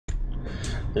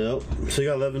Yep. So you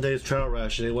got 11 days trial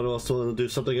ration. Anyone else want to do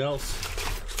something else?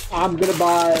 I'm gonna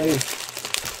buy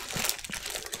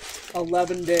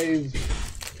 11 days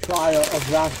trial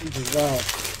of rations as well.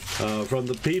 From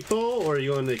the people, or are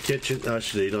you in the kitchen?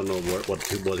 Actually, you don't know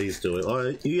what he's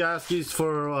doing. He asked you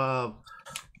for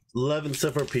 11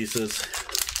 silver pieces.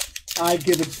 I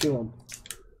give it to him.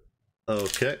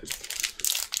 Okay.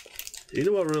 You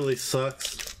know what really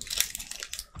sucks?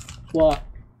 What?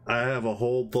 I have a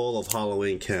whole bowl of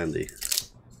Halloween candy.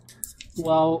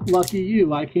 Well, lucky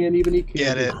you. I can't even eat candy.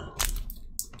 Get it?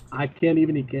 I can't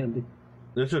even eat candy.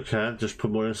 It's okay. Just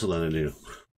put more insulin in you.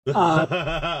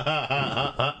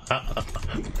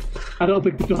 I don't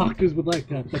think the doctors would like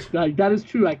that. That is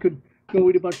true. I could go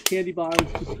eat a bunch of candy bars,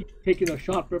 just keep taking a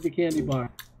shot for every candy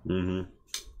bar. Mm-hmm.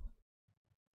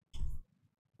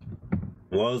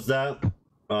 What was that?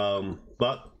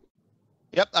 But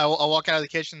Yep, I'll walk out of the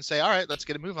kitchen and say, all right, let's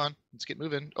get a move on. Let's get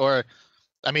moving. Or,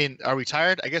 I mean, are we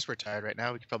tired? I guess we're tired right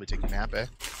now. We could probably take a nap, eh?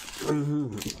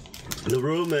 mm-hmm. The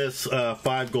room is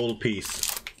 5 gold apiece.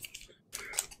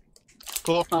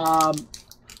 Cool.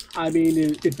 I mean,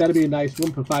 it better be a nice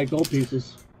room for 5 gold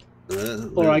pieces.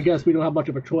 Or I guess we don't have much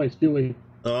of a choice, do we?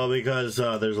 Oh, because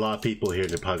there's a lot of people here.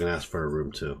 They're probably gonna ask for a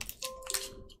room too.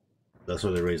 That's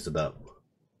why they raised it up.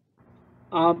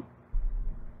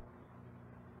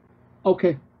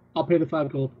 Okay, I'll pay the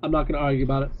 5 gold. I'm not gonna argue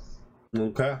about it.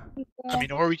 Okay. I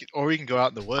mean, or we can go out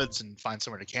in the woods and find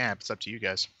somewhere to camp. It's up to you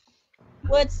guys.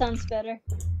 Wood sounds better.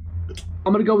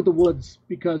 I'm gonna go with the woods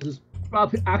because it's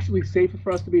probably actually safer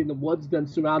for us to be in the woods than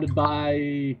surrounded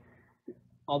by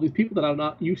all these people that I'm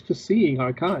not used to seeing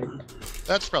our kind.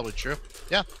 That's probably true.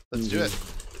 Yeah, let's do it.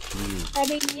 I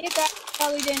mean, you guys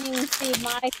probably didn't even see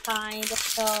my kind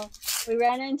until we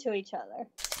ran into each other.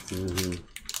 Mm-hmm.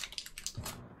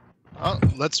 Well,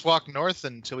 let's walk north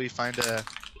until we find a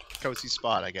cozy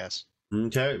spot, I guess.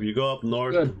 Okay, you go up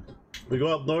north. Good. We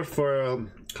go up north for a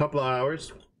couple of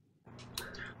hours.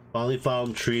 Finally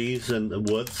found trees and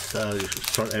woods. You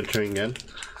start entering in.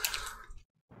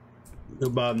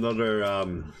 About another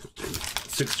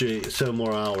 7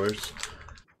 more hours.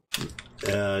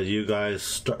 You guys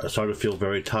start to feel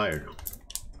very tired.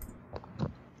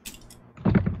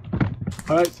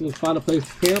 All right, so let's find a place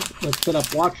to camp. Let's set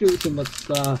up watches and let's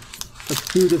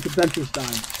do this adventure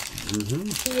style.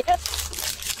 Mm-hmm.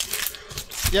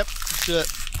 Yep, let's do it.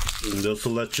 And just to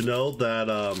let you know that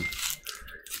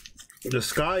the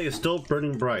sky is still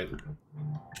burning bright.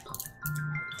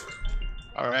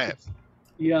 All right.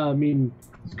 Yeah, I mean,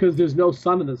 it's because there's no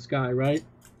sun in the sky, right?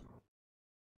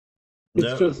 It's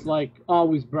Yep. just like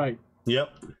always bright.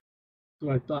 Yep.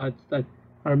 So I thought I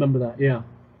remember that. Yeah.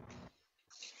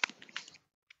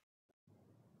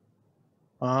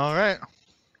 All right.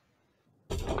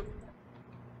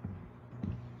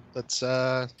 Let's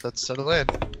settle in.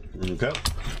 Okay.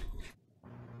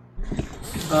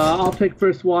 I'll take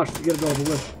first watch to get it over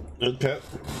with. Okay.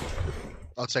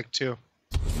 I'll take 2.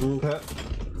 Okay.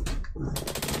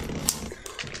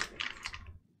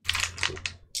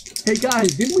 Hey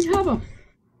guys, didn't we have a?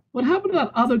 What happened to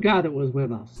that other guy that was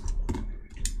with us?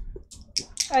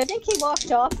 I think he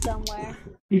walked off somewhere.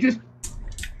 He just.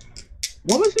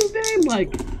 What was his name?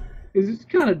 like? Is it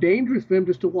kind of dangerous for him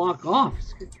just to walk off?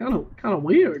 It's kind of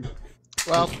weird.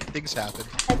 Well, things happen.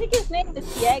 I think his name is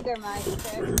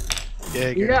Jägermeister.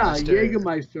 Yeah,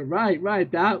 Jägermeister.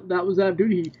 Right. That was that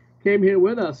dude. He came here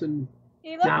with us, and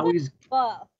He looked now like he's.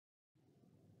 buff.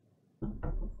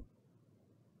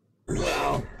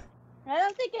 Well, I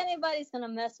don't think anybody's gonna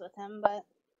mess with him, but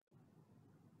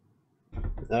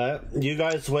You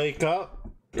guys wake up.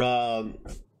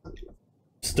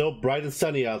 Still bright and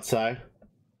sunny outside.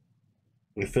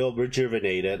 You feel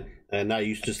rejuvenated and not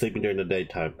used to sleeping during the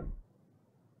daytime.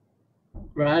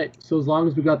 right. So as long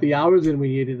as we got the hours in we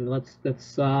needed,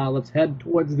 let's head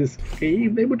towards this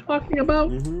cave they were talking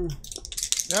about. Mm-hmm.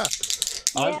 Yeah.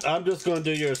 I'm just going to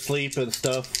do your sleep and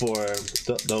stuff for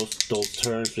those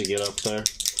turns we get up there.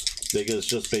 Because it's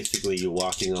just basically you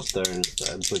walking up there and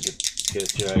we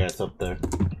get your ass up there.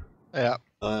 Yeah.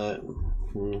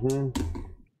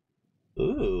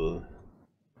 Ooh.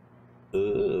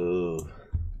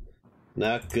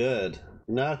 Not good.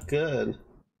 Not good.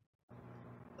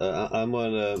 I'm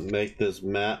gonna make this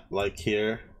map like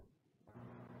here.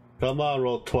 Come on,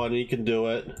 roll 20, you can do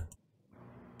it.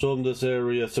 Show them this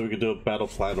area so we can do a battle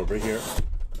plan over here.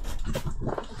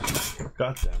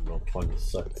 Goddamn, roll 20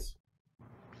 sucks.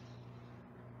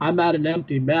 I'm at an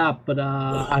empty map, but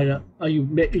are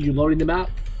you loading the map?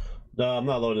 No, I'm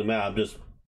not loading the map. I'm just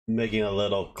making a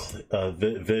little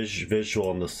visual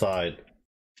on the side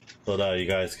so that you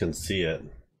guys can see it.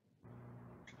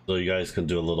 So you guys can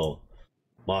do a little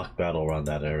mock battle around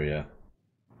that area.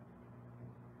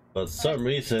 But for some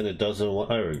reason it doesn't want.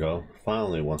 There we go.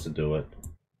 Finally wants to do it.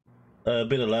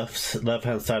 Be the left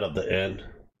hand side of the inn.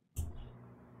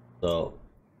 So.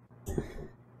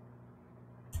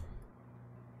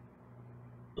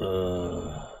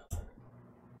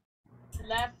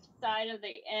 Left side of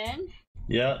the inn.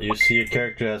 Yeah, you see your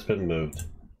character has been moved.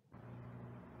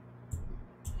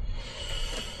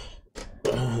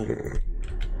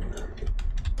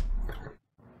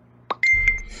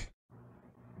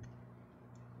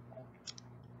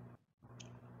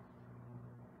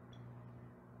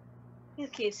 Who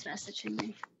keeps messaging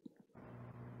me?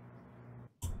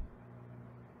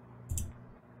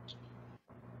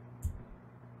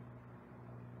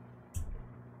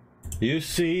 You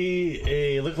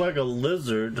see looks like a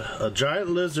lizard, a giant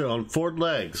lizard on 4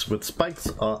 legs with spikes,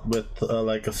 with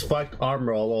like a spiked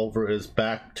armor all over his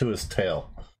back to his tail.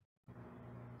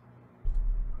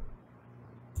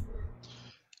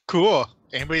 Cool.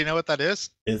 Anybody know what that is?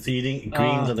 It's eating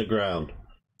greens on the ground.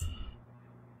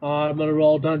 I'm gonna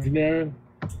roll Dungeoneering.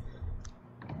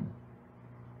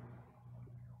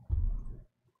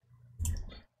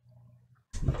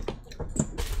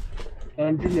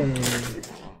 Dungeoneering.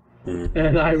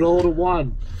 And I rolled a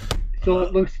 1. So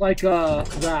it looks like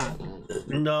that.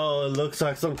 No, it looks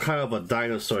like some kind of a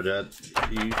dinosaur that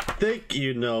you think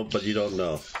you know, but you don't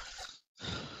know.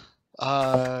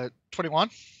 21.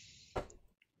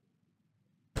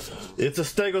 It's a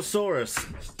stegosaurus.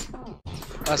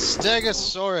 A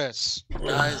stegosaurus.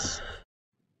 Nice.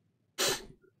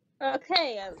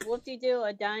 Okay, whoop-de-doo,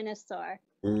 a dinosaur.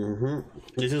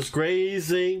 It's just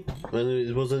grazing, and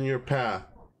it was in your path.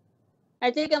 I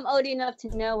think I'm old enough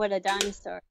to know what a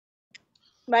dinosaur is.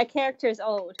 My character's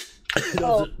old.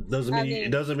 Doesn't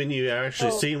mean you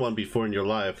actually seen one before in your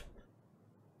life.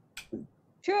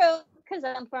 True, because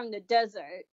I'm from the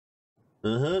desert.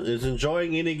 It's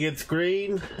enjoying eating its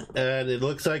green, and it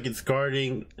looks like it's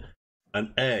guarding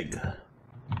an egg.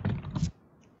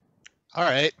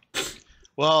 Alright.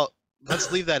 Well,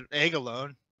 let's leave that egg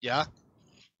alone. Yeah?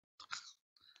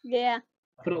 Yeah.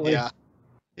 Definitely. Yeah.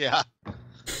 Yeah.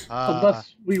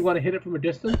 Unless we want to hit it from a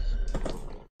distance.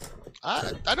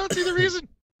 I don't see the reason.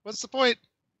 What's the point?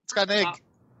 It's got an egg.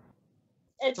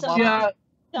 It's Come on. Yeah,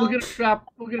 we're Don't-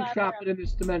 gonna trap it in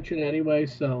this dimension anyway,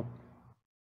 so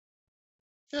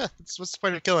Yeah, what's the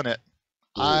point of killing it?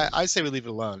 I say we leave it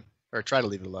alone. Or try to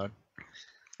leave it alone.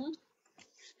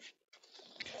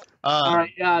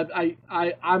 alright, yeah,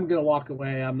 I'm gonna walk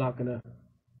away. I'm not gonna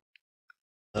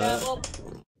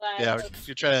Yeah,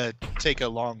 you're trying to take a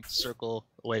long circle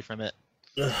away from it.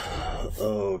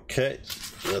 Okay,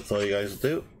 that's all you guys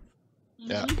do.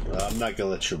 Yeah. I'm not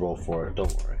gonna let you roll for it.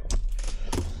 Don't worry.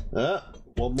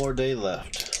 One more day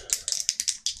left.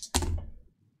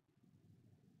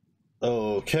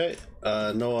 Okay,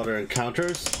 no other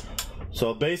encounters.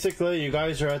 So basically, you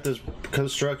guys are at this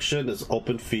construction, this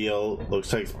open field.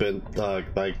 Looks like it's been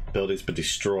like buildings been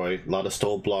destroyed. A lot of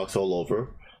stone blocks all over.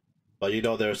 But you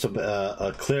know there's some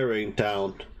a clearing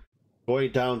down,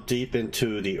 going down deep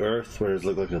into the earth where it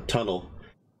looks like a tunnel,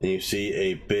 and you see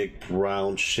a big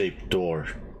round-shaped door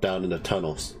down in the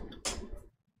tunnels.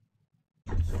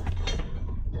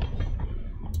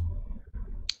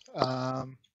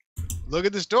 Look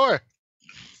at this door.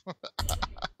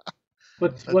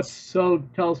 so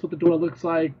tell us what the door looks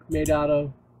like, made out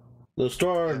of. The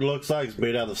door looks like it's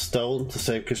made out of stone, the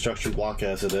same construction block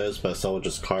as it is, but someone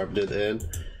just carved it in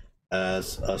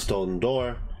as a stone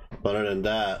door. But other than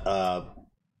that,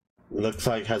 looks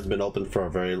like it hasn't been open for a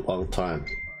very long time.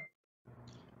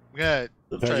 I'm gonna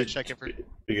try to check it for.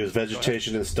 Because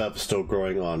vegetation and stuff is still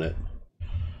growing on it.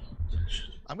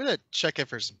 I'm gonna check it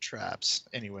for some traps,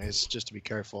 anyways, just to be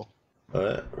careful.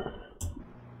 You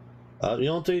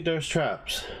don't think there's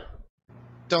traps?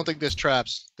 Don't think there's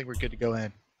traps. Think we're good to go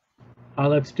in.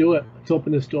 Let's do it. Let's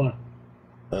open this door.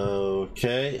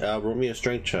 Okay, roll me a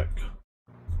strength check.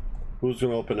 Who's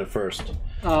gonna open it first?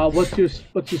 What's your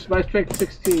my strength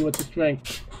 16? What's your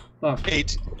strength? Buck.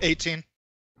 18.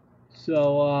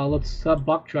 So let's have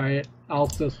Buck try it. I'll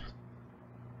assist.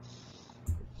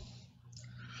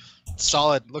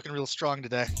 Solid. Looking real strong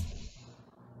today.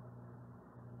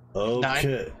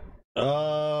 Okay.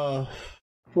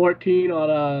 14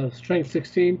 on strength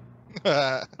 16.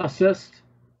 Assist.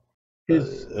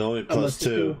 Only plus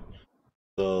 2.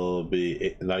 So it'll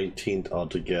be 19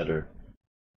 altogether.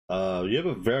 You have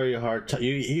a very hard time.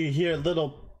 You hear a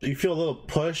little. You feel a little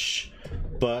push,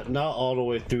 but not all the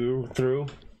way through.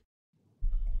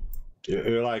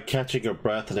 You're like catching your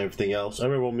breath and everything else.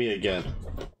 Everyone roll me again.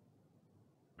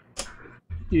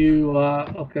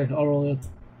 Okay, I'll roll it.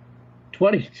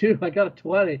 22. I got a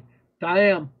 20. I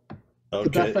am. Okay, The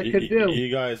best I could do.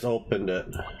 you guys opened it.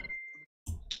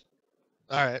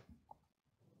 All right.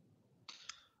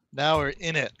 Now we're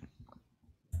in it.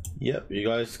 Yep, you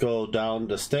guys go down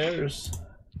the stairs.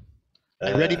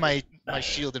 I ready my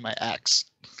shield and my axe.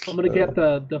 I'm gonna get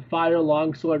the fire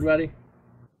longsword ready.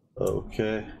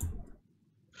 Okay.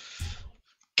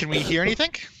 Can we hear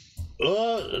anything?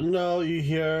 No, you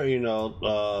hear,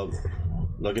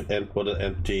 look at what an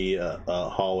empty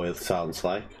hallway sounds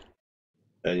like.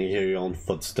 And you hear your own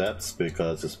footsteps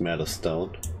because it's made of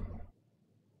stone.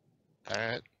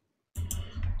 Alright.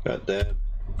 Got that.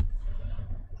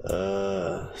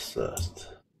 I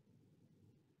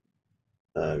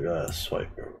got a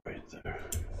swiper right there.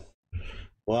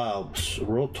 Wow,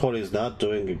 Roll 20 is not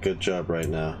doing a good job right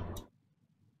now.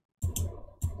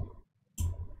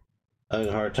 I had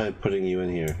a hard time putting you in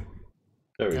here.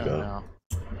 There we go. No.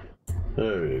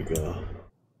 There we go.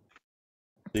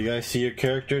 Do you guys see your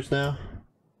characters now?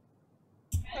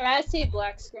 I see a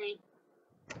black screen.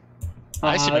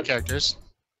 I see my characters.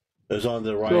 It's on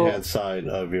the right-hand side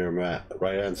of your map.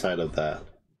 Right-hand side of that.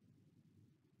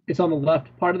 It's on the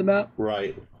left part of the map?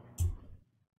 Right.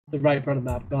 The right part of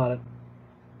the map, got it.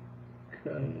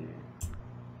 Okay.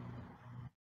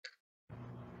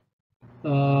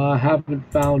 I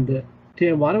haven't found it.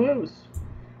 Tim, why do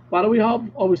we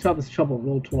always have this trouble?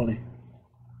 Roll 20.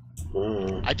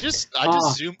 I just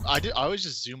zoom. I always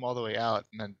just zoom all the way out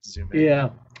and then zoom in. Yeah,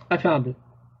 I found it.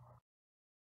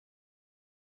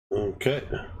 Okay.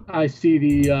 I see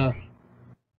the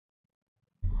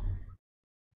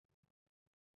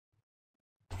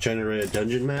Generate a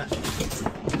dungeon map.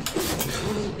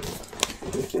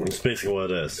 That's basically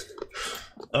what it is.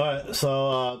 Alright,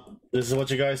 so this is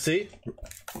what you guys see.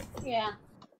 Yeah.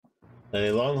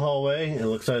 A long hallway. It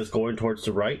looks like it's going towards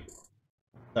the right.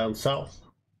 Down south.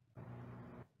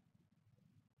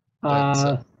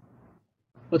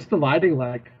 What's the lighting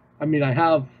like? I mean, I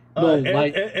have no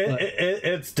light.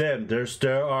 It's dim.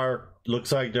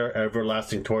 Looks like there are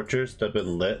everlasting torches that have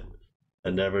been lit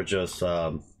and never just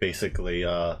basically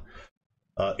turned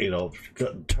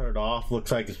off.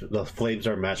 Looks like the flames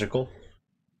are magical.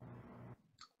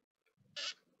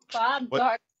 Well, I'm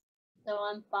dark, so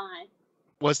I'm fine.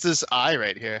 What's this eye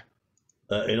right here?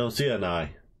 You don't see an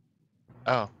eye.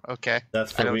 Oh, okay.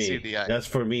 That's for I don't me. see the eye. That's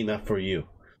for me, not for you.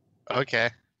 Okay.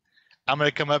 I'm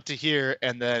gonna come up to here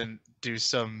and then do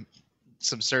some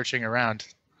searching around.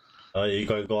 You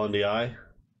gonna go on the eye?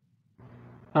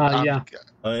 Yeah.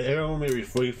 Everyone may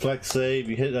reflex save.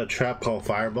 You hit a trap called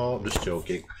Fireball. I'm just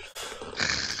joking.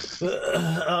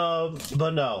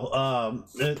 But no,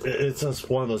 it's just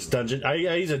one of those dungeon. I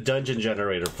use a dungeon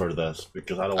generator for this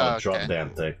because I don't want to drop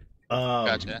damn thing.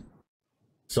 Gotcha.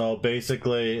 So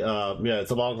basically,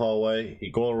 it's a long hallway.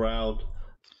 You go around.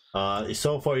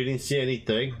 So far, you didn't see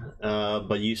anything,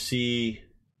 but you see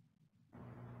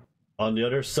on the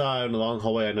other side, on the long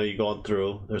hallway. I know you're going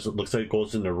through. It looks like it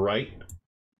goes in the right,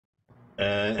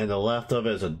 and the left of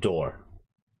it is a door.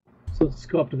 So let's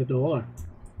go up to the door.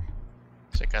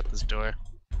 Check out this door.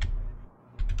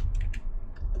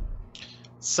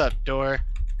 Sup, door?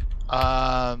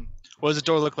 What does the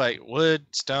door look like? Wood,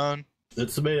 stone?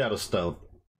 It's made out of stone.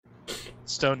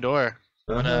 Stone door.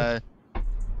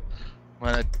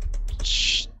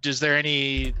 Is there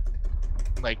any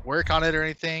work on it or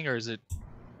anything, or is it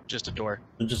just a door?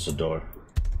 It's just a door.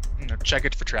 Check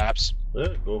it for traps.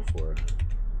 Yeah, go for it.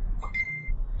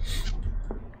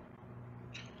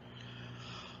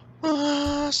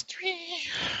 Three.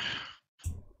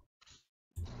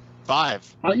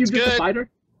 5. Aren't you It's just good. a fighter?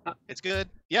 It's good.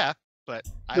 Yeah, but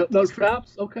No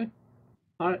traps? Okay.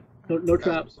 Alright. No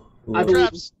traps. No I believe.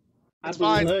 traps. It's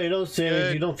fine. No, you don't see any.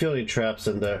 Good. You don't feel any traps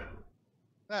in there.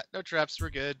 No traps. We're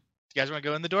good. You guys want to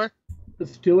go in the door?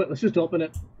 Let's do it. Let's just open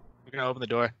it. We're gonna open the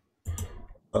door.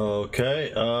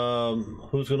 Okay.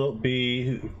 Who's gonna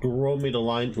roll me the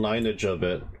lineage of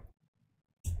it?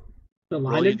 The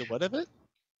Roll you lineage? the what of it?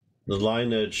 The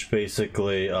lineage,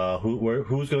 basically.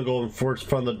 Who's gonna go in first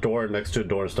from the door, next to a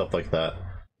door, and stuff like that.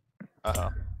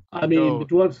 I mean, the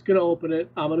dwarf's gonna open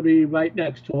it. I'm gonna be right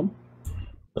next to him.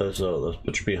 So let's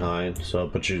put you behind. So I'll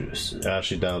put you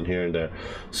actually down here and there.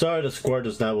 Sorry, the square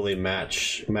does not really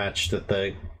match the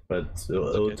thing, but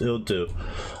it'll do.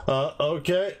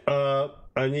 Okay.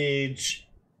 I need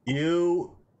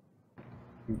you,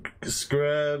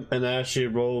 Scram, and Ashley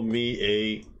roll me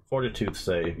a fortitude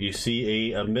save. You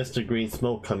see a mist of green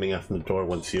smoke coming out from the door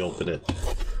once you open it.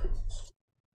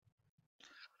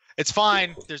 It's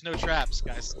fine. There's no traps,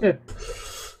 guys.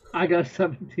 I got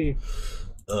 17.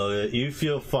 You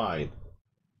feel fine.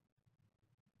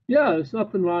 Yeah, there's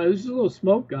nothing wrong. There's just a little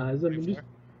smoke, guys. I mean,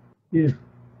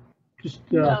 just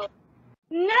No.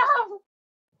 No!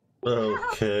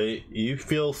 Okay, you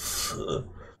feel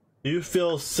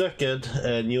sickened,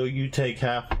 and you take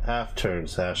half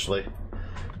turns, Ashley.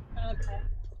 Okay.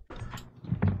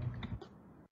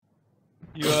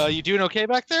 You doing okay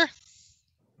back there?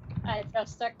 I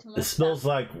just stuck to my It smells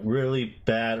like really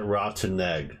bad rotten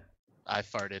egg. I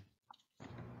farted.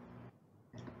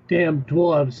 Damn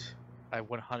dwarves. I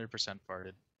 100%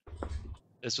 farted.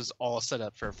 This was all set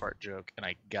up for a fart joke, and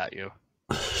I got you.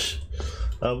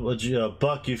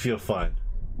 Buck, you feel fine.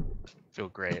 Feel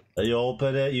great. You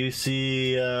open it, you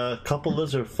see a couple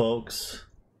lizard folks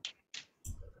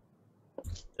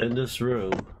in this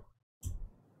room.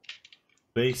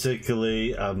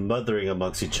 Basically, mothering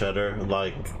amongst each other,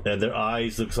 and their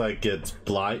eyes looks like it's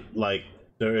blind, like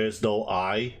there is no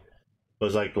eye. It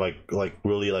was like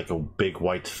really like a big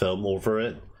white film over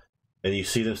it, and you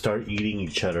see them start eating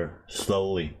each other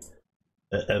slowly,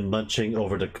 and munching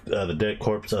over the dead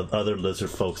corpse of other lizard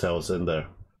folks that was in there.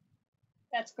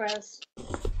 That's gross.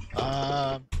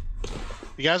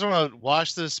 You guys want to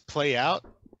watch this play out,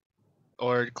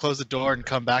 or close the door and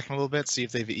come back in a little bit, see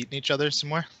if they've eaten each other some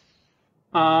more?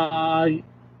 I'm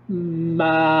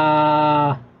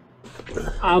gonna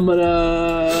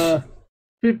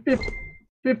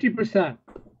 50%.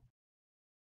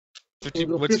 50,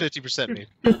 what's 50% mean?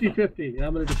 50-50.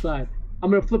 I'm gonna decide.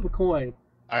 I'm gonna flip a coin.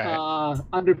 All right.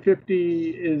 Under 50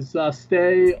 is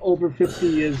stay. Over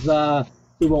 50 is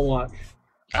we won't watch.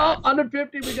 Under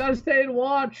 50, we gotta stay and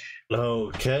watch.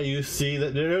 Okay, you see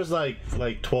that there's like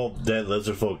 12 dead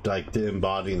lizard folk like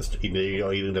embodying,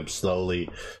 eating them slowly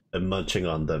and munching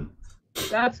on them.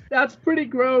 That's pretty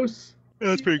gross.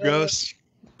 That's pretty gross.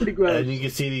 Pretty gross. And you can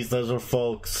see these lizard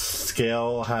folks'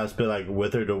 scale has been like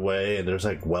withered away, and there's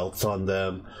like welts on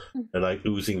them. They're like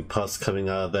oozing pus coming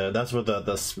out of there. That's where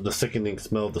the sickening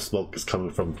smell of the smoke is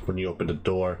coming from when you open the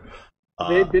door.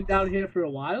 They've been down here for a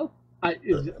while.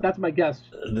 That's my guess.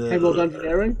 Can I roll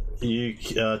Dungeoneering?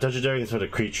 Dungeoneering is for the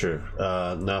creature,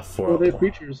 not for. Well, they're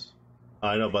creatures.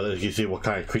 I know, but if you see what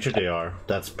kind of creature they are,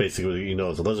 that's basically what you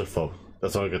know as a lizard folk.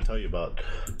 That's all I'm gonna tell you about.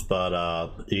 But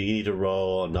you need to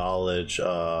roll knowledge.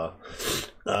 At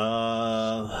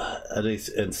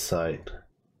least insight.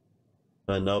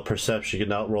 No perception. You can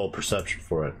not roll perception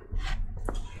for it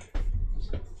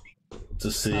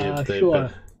to see if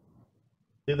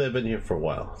they've been here for a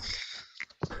while.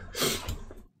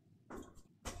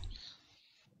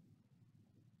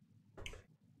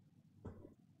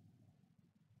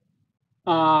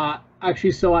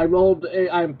 Actually, so I rolled.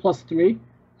 I have a +3,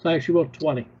 so I actually rolled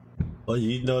 20. Well,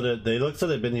 you know that they look like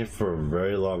they've been here for a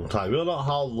very long time. We don't know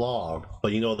how long,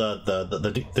 but you know that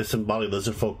the disembodied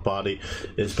lizard folk body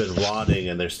has been rotting,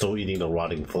 and they're still eating the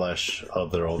rotting flesh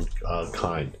of their own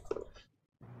kind.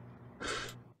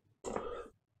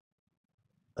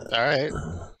 All right.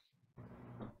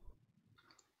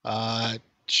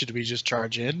 Should we just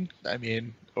charge in? I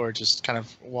mean, or just kind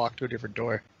of walk to a different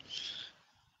door?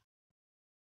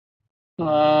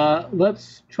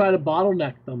 Let's try to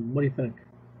bottleneck them. What do you think?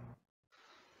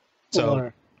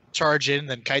 So charge in,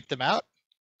 then kite them out?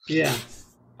 Yeah.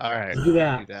 All right. Let's do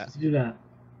that. Let's do that.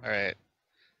 All right.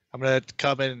 I'm going to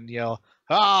come in and yell,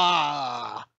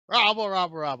 "Ah! Robble,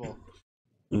 robble, robble."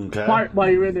 Okay. Fart while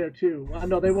you're in there, too.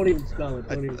 No, they won't even smell it.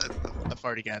 I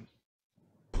fart again.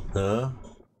 And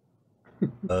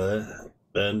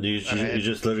you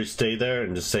just literally stay there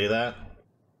and just say that?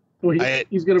 Well,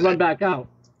 he's going to run back out.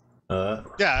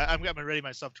 Yeah, I'm ready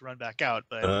myself to run back out,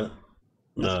 but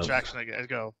no distraction. I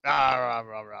go, rah,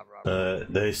 rah, rah, rah.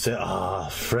 They say,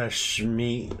 fresh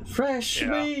meat. Fresh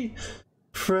meat.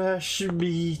 Fresh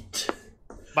meat.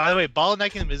 By the way,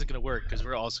 bottlenecking them isn't going to work because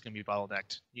we're also going to be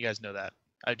bottlenecked. You guys know that.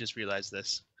 I just realized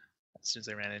this as soon as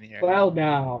I ran in here. Well,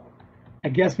 now, I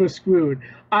guess we're screwed.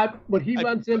 When he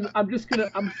runs in, I'm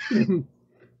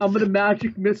gonna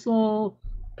magic missile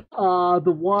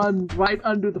the one right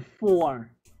under the 4.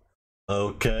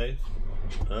 Okay.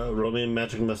 Roll me a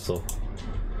magic missile.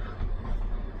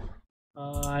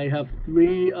 I have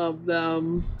 3 of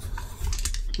them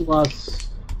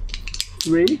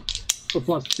 +3 or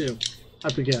 +2.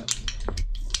 I forget.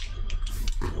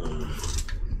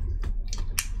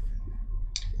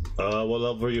 What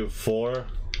level are you? 4?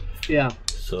 Yeah.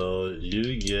 So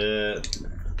you get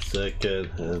second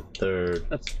and third.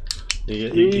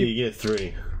 You get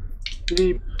 3.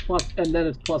 3 plus, and then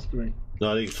it's +3.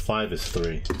 No, I think 5 is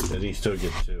 3. And you still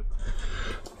get 2.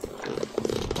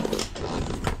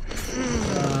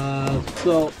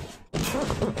 So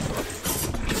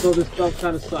this spell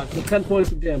kind of sucks. So 10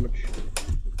 points of damage.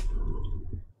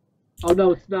 Oh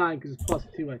no, it's 9 because it's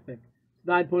 +2, I think.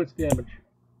 9 points of damage.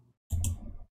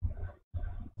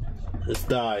 It's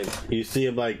died. You see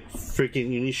him like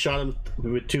freaking. You shot him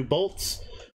with 2 bolts.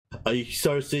 You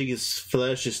start seeing his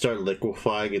flesh just start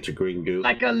liquefying into green goo.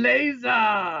 Like a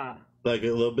laser! Like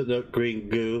a little bit of green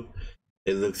goo.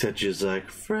 It looks at you as like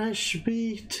fresh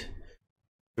meat.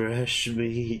 Fresh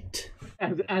meat.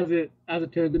 As it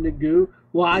turns into goo,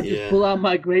 well, I just pull out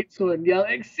my greatsword and yell,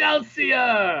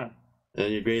 Excelsior!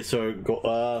 And your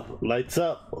greatsword lights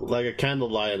up like a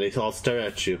candlelight, and they all stare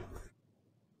at you.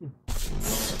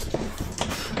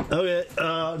 Okay,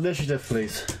 initiative,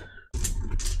 please.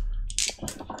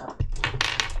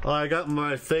 Oh, I got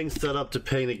my thing set up to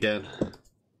paint again.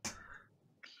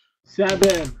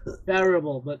 7.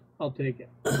 Terrible, but I'll take it.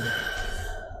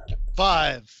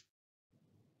 5.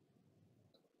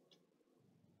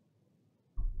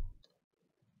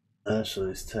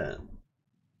 Actually, it's 10.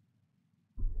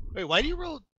 Wait, why do you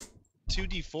roll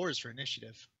 2d4s for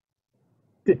initiative?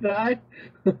 Did I?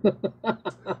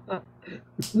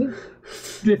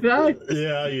 Did I?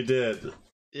 Yeah, you did.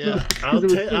 Yeah.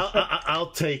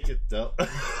 I'll take it though.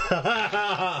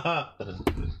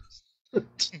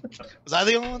 Was I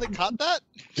the only one that caught that?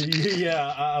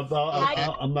 Yeah,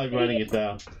 I'm not writing it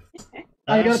down.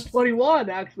 I got 21,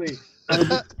 actually.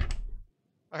 All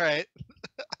right.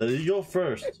 You go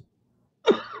first.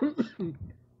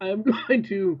 I'm going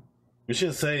to You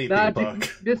shouldn't say anything, Buck.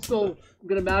 magic missile. I'm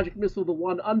going to magic missile the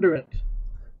one under it.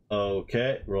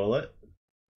 Okay, roll it.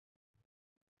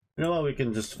 You know what? We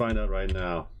can just find out right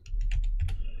now.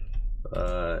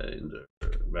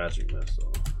 Magic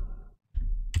missile.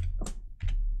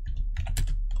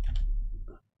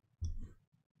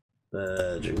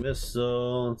 Magic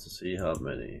missile. Let's see how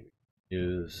many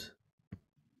use.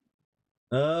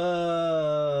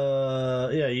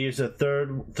 Yeah, you use a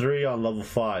 3 on level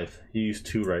 5. You use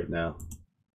 2 right now.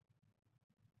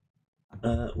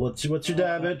 What's your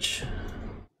damage?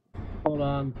 Hold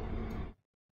on.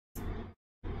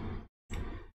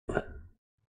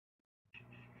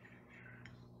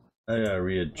 I gotta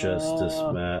readjust this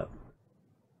map.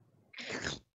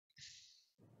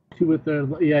 2 with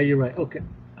the. Yeah, you're right. Okay.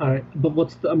 All right. But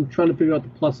what's the? I'm trying to figure out the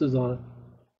pluses on it.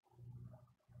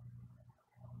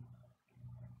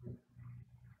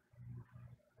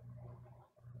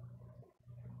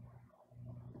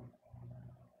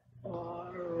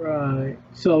 All right.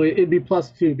 So it'd be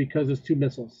 +2 because there's 2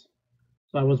 missiles.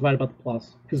 So I was right about the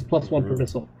plus because +1 per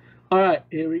missile. All right.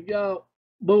 Here we go.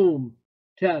 Boom.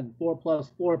 10. 4 +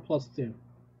 4 + 2.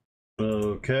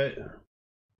 Okay.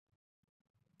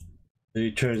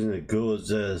 He turns into ghoul and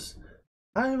says,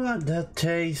 I want the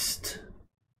taste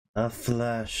of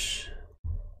flesh.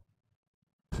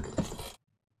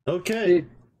 Okay.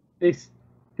 They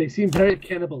seem very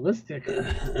cannibalistic.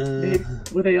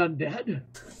 Were they undead?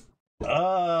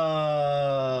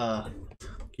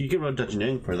 You can run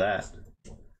Dungeoneering for that.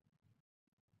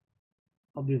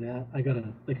 I'll do that. I got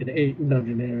an 8 in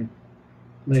Dungeoneering.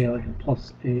 Maybe like a +8 or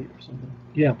something.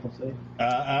 Yeah, +8.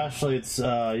 Ashley, it's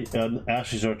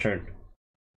Ashley's your turn.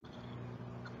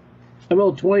 I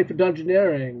rolled 20 for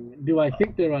Dungeoneering. Do I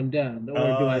think they're undead,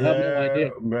 or do I have no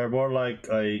idea? They're more like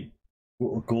a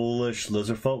ghoulish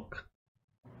lizard folk.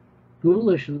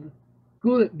 Ghoulish,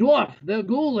 dwarf. They're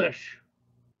ghoulish.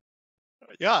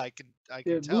 Yeah, I can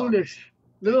They're tell. ghoulish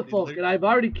little folk, and I've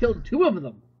already killed 2 of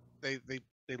them. They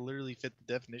literally fit the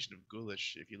definition of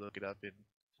ghoulish if you look it up in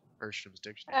Bertram's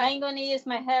dictionary. I'm going to use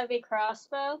my heavy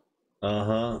crossbow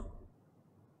Yeah.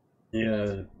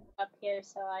 up here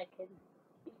so I can.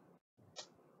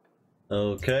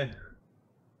 Okay.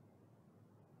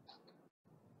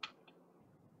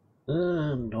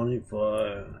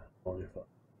 25.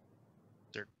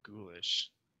 They're ghoulish.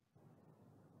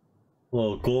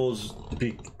 Well, ghouls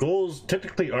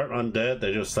technically aren't undead.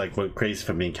 They just like went crazy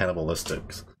for being cannibalistic.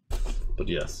 But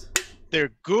yes.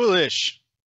 They're ghoulish.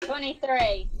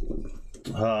 23.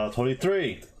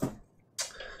 23.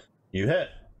 You hit.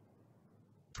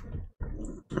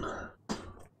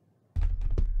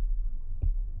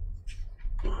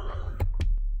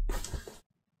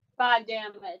 Five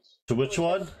damage. To which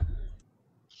one?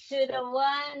 To the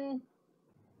one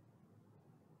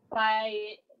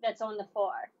that's on the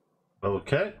floor.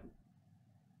 Okay.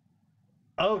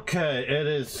 Okay, it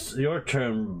is your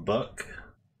turn, Buck.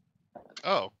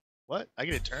 Oh, what? I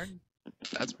get a turn?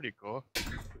 That's pretty cool.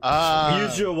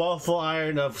 Use your waffle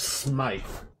iron of smite.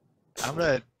 I'm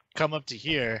gonna come up to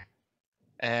here,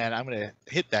 and I'm gonna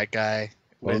hit that guy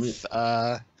with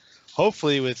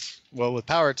hopefully with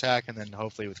power attack, and then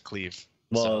hopefully with cleave.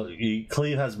 Well,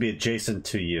 cleave has to be adjacent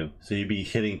to you, so you'd be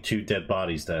hitting 2 dead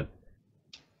bodies then.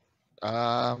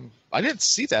 I didn't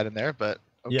see that in there, but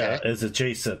okay. Yeah, it's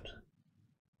adjacent.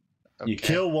 You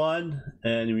kill one,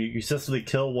 and you successfully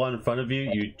kill one in front of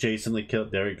you. You adjacently kill.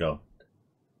 There you go.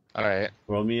 All right.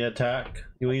 Roll me attack.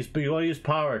 You want to use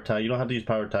power attack. You don't have to use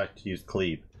power attack to use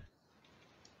cleave.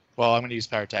 Well, I'm gonna use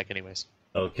power attack anyways.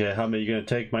 Okay, how many are you gonna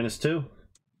take? -2?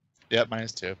 Yep,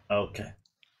 -2. Okay.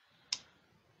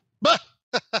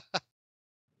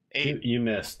 8. You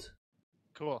missed.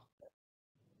 Cool.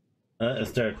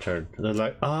 It's their turn. They're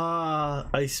like,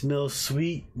 I smell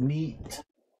sweet meat.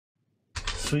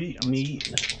 Sweet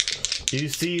meat. You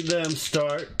see them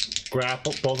start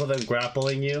both of them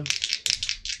grappling you.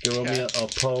 Give me a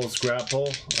pulse grapple.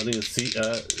 I think it's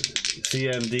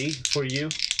CMD for you.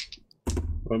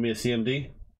 Roll me a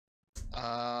CMD.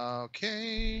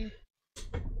 Okay.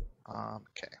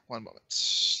 Okay, one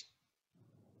moment.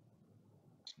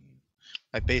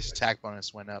 My base attack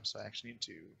bonus went up, so I actually need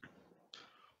to.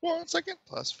 1 second,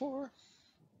 +4.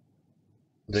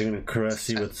 They're gonna caress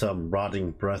you with some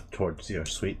rotting breath towards your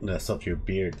sweetness of your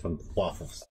beard from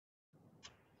waffles.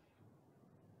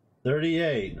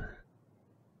 38.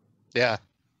 Yeah.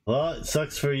 Well, it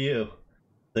sucks for you.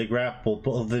 They grappled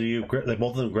both of you. They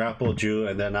both of them grappled you,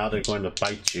 and then now they're going to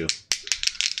bite you.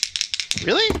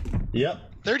 Really?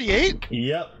 Yep. 38?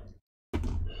 Yep.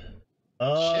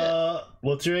 Shit.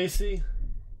 What's your AC?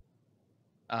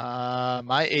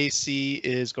 My AC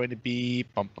is going to be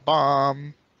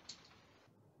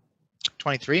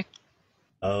 23.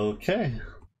 Okay.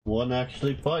 One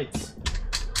actually bites.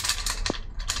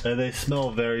 And they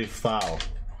smell very foul.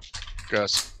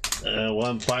 Gross.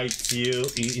 One bites you.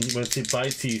 Once he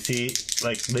bites you, you see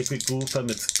like liquid goo from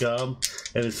its gum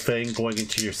and its fang going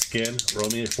into your skin. Roll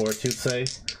me a fortitude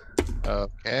save.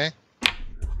 Okay.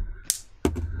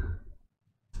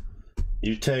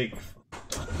 You take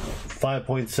 5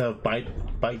 points of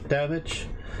bite damage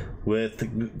with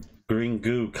green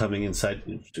goo coming inside,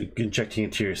 injecting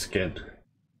into your skin.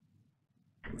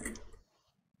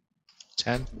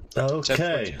 10.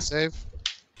 Okay. 10 save.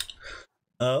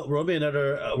 Roll me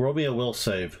a will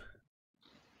save.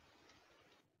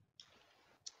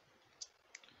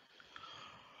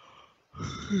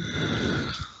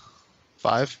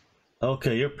 5.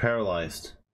 Okay, you're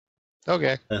paralyzed.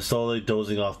 Okay. And slowly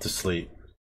dozing off to sleep.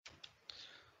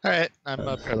 Alright, I'm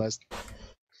paralyzed.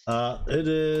 It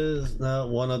is now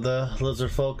one of the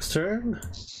lizard folks' turn.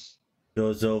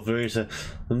 Goes over, he says,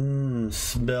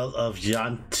 smell of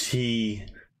Yanti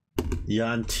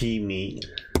meat.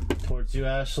 Towards you,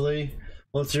 Ashley.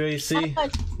 What's your AC?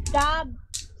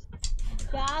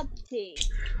 Shopti.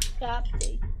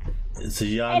 It's a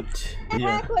Yanti.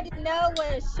 I would know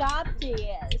what a Shopti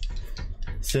is.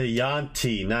 It's a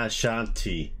Yanti, not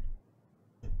Shanti.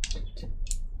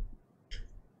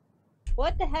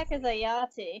 What the heck is a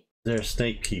Yati? They're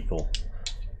snake people.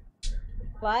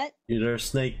 What? They're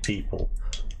snake people.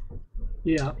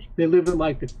 Yeah, they live in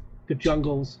like the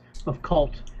jungles of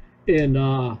Cult in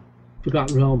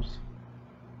Forgotten Realms.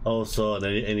 Also, in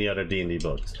any other D&D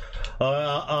books.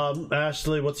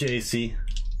 Ashley, what's your AC?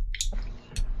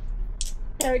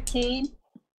 13.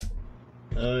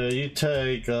 You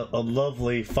take a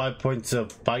lovely 5 points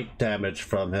of bite damage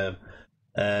from him,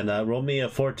 and roll me a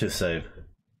fortitude save.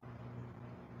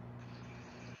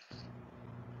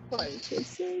 Fortitude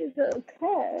save,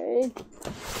 okay.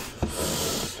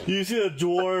 You see a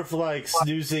dwarf like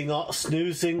snoozing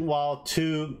while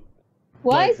two.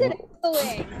 Why like, is it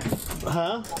echoing?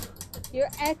 Huh?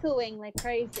 You're echoing like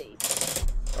crazy.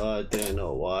 I don't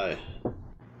know why.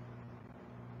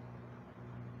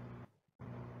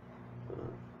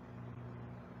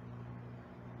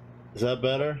 Is that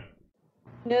better?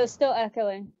 No, still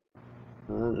echoing.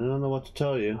 I don't know what to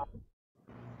tell you.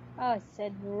 Oh, I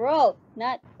said rope,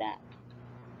 not that.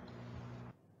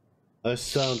 I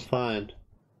sound fine.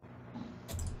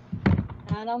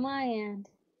 Not on my end.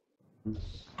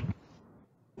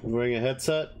 Wearing a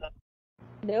headset?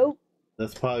 Nope.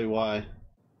 That's probably why.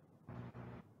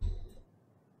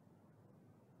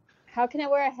 How can I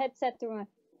wear a headset through my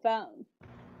phone?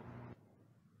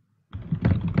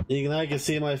 I can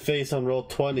see my face on roll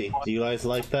 20. Do you guys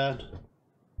like that?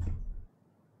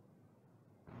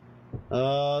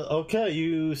 Okay,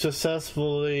 you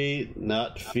successfully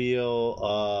not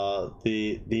feel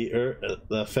the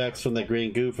effects from the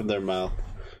green goo from their mouth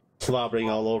slobbering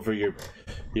all over your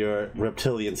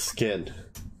reptilian skin.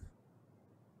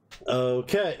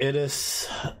 Okay, it is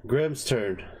Grimm's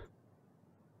turn.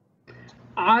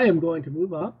 I am going to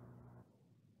move up.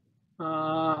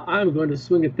 I'm going to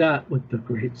swing at that with the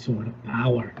great sword of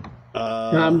power.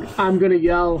 And I'm going to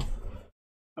yell.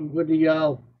 I'm going to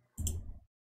yell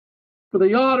for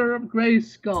the honor of Grey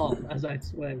Skull as I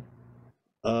swing.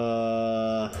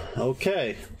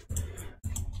 Okay.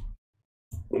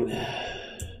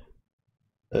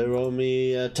 Roll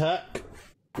me attack.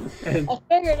 And I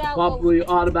figured out probably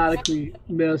automatically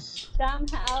miss.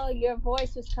 somehow your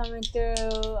voice was coming through.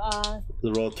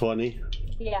 The roll 20.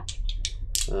 Yeah.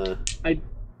 Oh,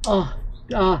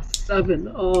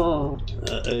 7. Oh.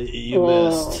 You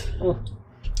missed.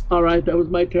 All right, that was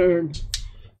my turn.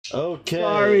 Okay.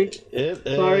 Sorry. It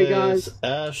is Sorry, guys.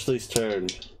 Ashley's turn.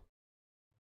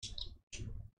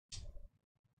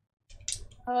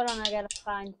 Hold on, I gotta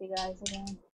find you guys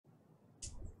again.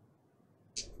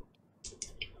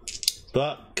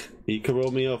 Buck, you can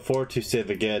roll me a fortitude save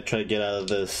again, try to get out of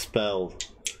this spell.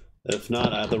 If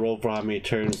not, I have to roll for how many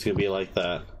turns it's gonna be like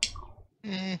that.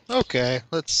 Okay,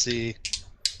 let's see.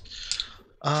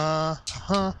 Okay.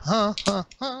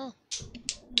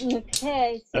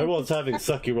 So Everyone's having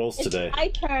sucky rolls it's today. my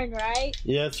turn, right?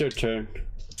 Yeah, it's your turn.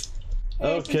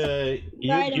 Okay,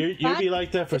 you be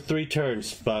like that for 3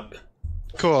 turns, Buck.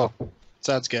 Cool.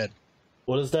 Sounds good.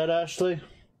 What is that, Ashley?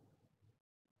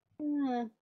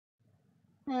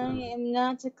 I am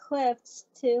not equipped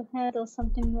to handle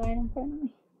something right in front of me.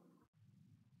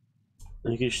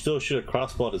 You can still shoot a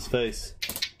crossbow at his face.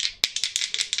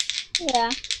 Yeah,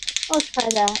 I'll try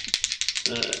that.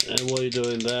 And while you're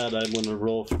doing that, I'm gonna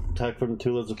roll attack from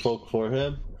 2 lizard folk for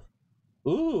him.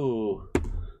 Ooh.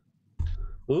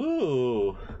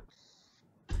 Ooh.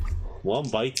 One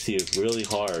bites you really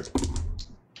hard.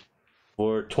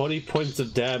 For 20 points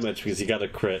of damage because he got a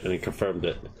crit and he confirmed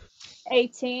it.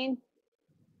 18.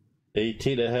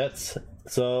 18 it hits.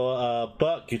 So,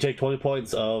 Buck, you take 20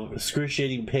 points of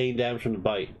excruciating pain damage from the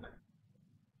bite.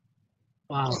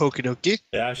 Wow. Okie dokie.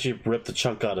 It actually ripped a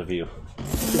chunk out of you.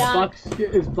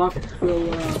 Is Buck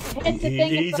still?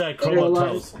 He's like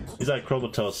comatose. He's like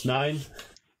comatose. 9.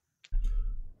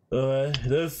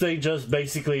 This thing just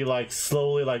basically like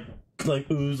slowly like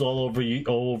ooze all over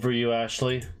you,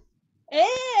 Ashley. Ew!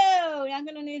 I'm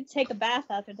gonna need to take a bath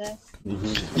after this.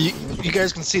 You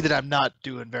guys can see that I'm not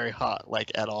doing very hot,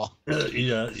 like, at all.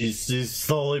 Yeah, he's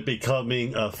slowly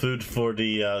becoming food for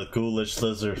the ghoulish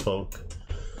lizard folk.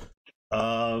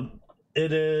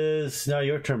 It is now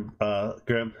your turn,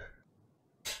 Grim.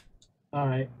 All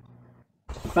right,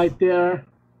 right there.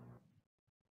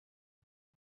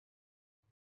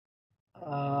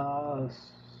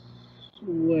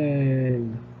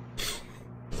 Swing.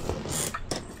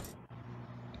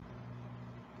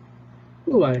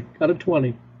 Ooh, I got a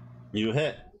 20. You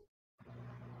hit.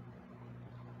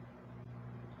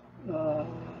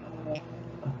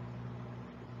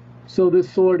 So this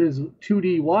sword is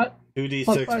 2d what?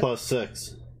 2d6 plus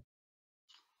 6.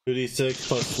 2d6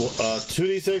 plus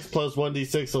 2d6 plus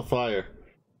 1d6 of fire.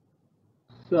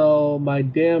 So my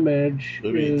damage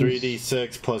It'll be is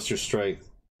 3d6 plus your strength.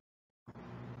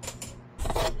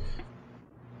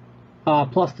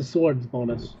 plus the sword's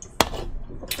bonus.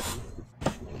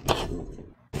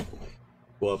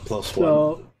 Well, plus 1.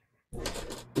 So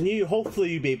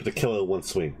Hopefully you'll be able to kill it in one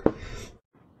swing.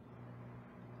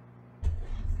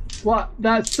 what?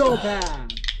 That's so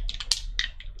bad.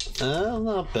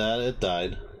 Not bad. It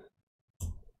died.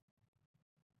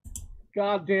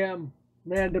 Goddamn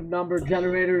random number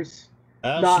generators.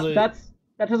 Ashley, That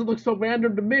doesn't look so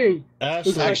random to me. Ashley,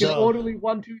 It's like an no. orderly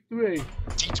 1, 2, 3.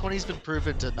 D20's been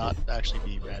proven to not actually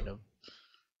be random.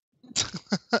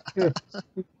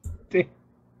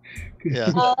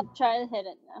 Yeah. I'll try to hit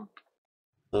it now.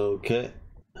 Okay.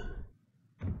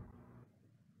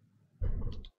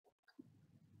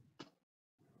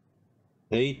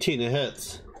 $18 it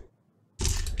hits.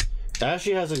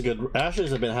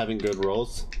 Ashley's been having good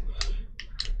rolls.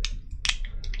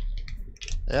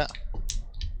 Yeah.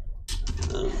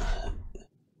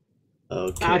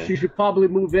 Okay. Ashley should probably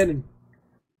move in and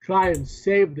try and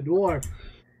save the dwarf.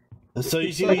 So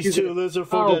you see these 2 lizard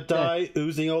folk Oh, that die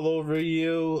oozing all over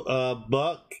you.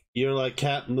 Buck, you're like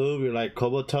can't move. You're like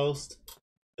comatose,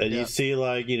 and you see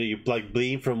like you like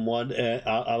bleeding from one end,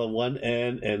 out of one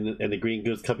end, and the green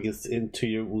goods coming into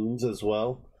your wounds as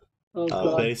well. Oh,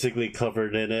 God. Basically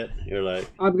covered in it. You're like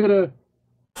I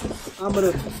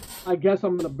guess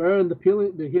I'm gonna burn the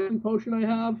healing potion I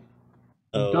have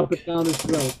and dump it down his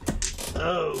throat.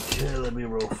 Okay, let me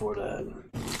roll for that.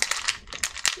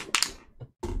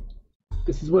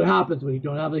 This is what happens when you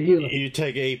don't have a healer. You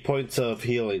take 8 points of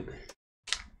healing,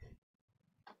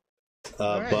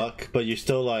 Right. Buck, but you're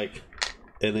still like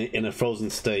in a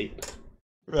frozen state.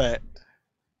 Right.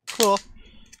 Cool.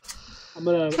 I'm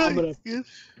gonna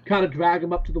kind of drag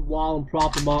him up to the wall and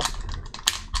prop him up,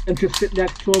 and just sit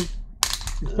next to him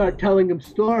and start telling him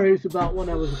stories about when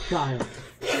I was a child.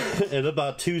 In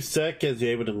about 2 seconds, you're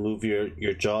able to move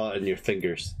your jaw and your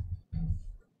fingers.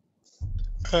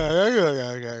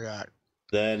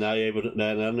 Then now you're able to.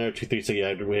 Then another 2, 3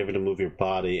 seconds, you're able to move your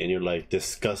body, and you're like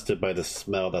disgusted by the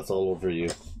smell that's all over you.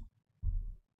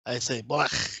 I say,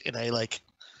 "Blech," and I like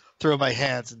throw my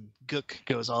hands, and gook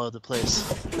goes all over the place.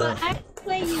 Well,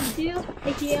 actually, you do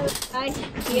heal. I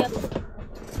heal.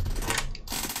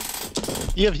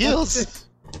 You have heals.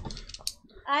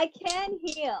 I can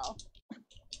heal.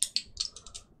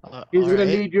 He's gonna alright.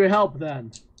 need your help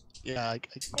then. Yeah.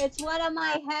 It's one of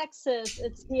my hexes.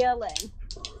 It's healing.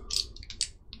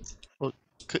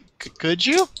 Could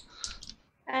you?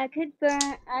 I could burn.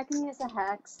 I can use a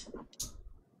hex.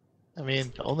 I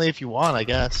mean, only if you want, I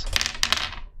guess.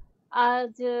 I'll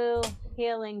do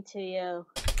healing to you.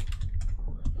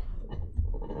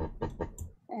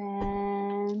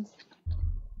 And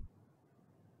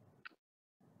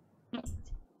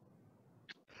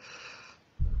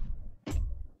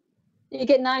you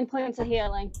get 9 points of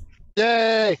healing.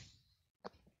 Yay!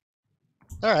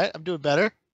 All right, I'm doing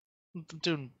better. I'm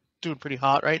doing pretty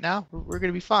hot right now. We're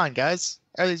gonna be fine, guys.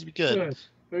 Everything's gonna be good. Good.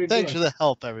 Very Thanks good. for the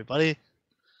help, everybody.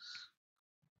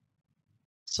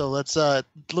 So let's.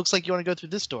 Looks like you want to go through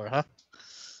this door, huh?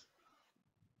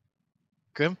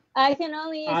 Grim? I can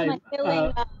only use my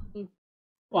healing.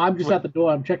 Well, I'm just at the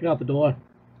door. I'm checking out the door.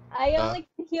 I only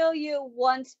can heal you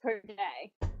once per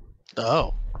day. Oh.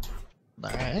 All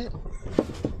right.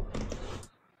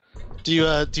 Do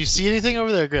you see anything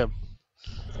over there, Grim?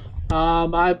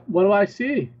 What do I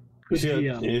see? You Good see,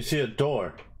 GM. you see a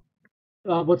door.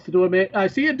 What's the door made? I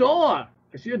see a door.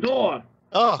 I see a door.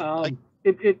 Oh,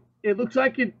 It looks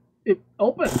like it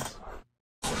opens.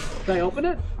 Can I open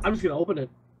it? I'm just gonna open it.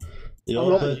 You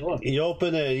I'll open the door.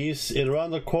 open it, and you see, and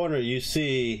around the corner you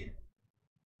see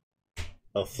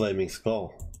a flaming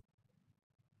skull.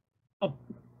 Oh.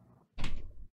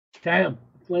 Damn,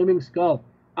 flaming skull.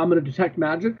 I'm gonna detect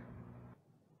magic.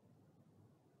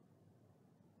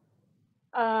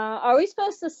 Are we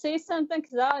supposed to see something?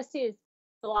 Because all I see is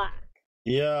black.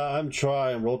 Yeah, I'm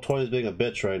trying. Roll 20 is being a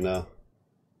bitch right now.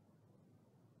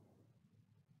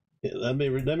 Yeah, let me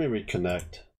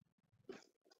reconnect.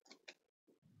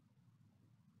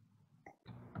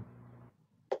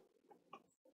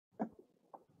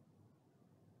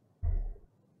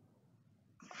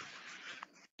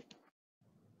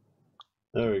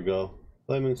 There we go.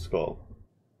 Flaming skull.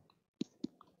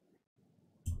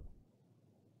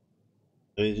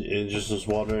 It just is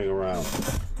wandering around.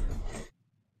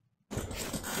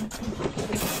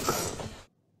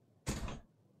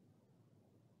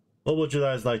 What would you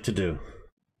guys like to do?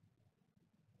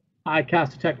 I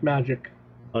cast detect magic.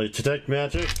 Oh, you detect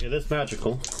magic? It is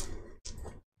magical.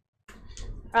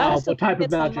 I Oh, also what type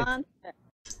think of it's a magic? monster.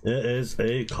 It is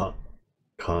a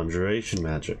conjuration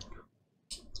magic.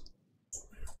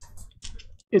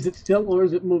 Is it still or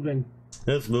is it moving?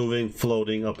 It's moving,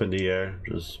 floating up in the air,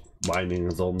 just minding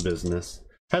its own business.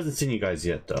 Hasn't seen you guys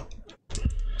yet, though.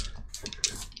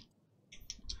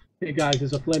 Hey guys,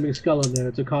 there's a flaming skull in there.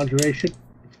 It's a conjuration.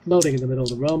 It's floating in the middle of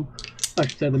the room. I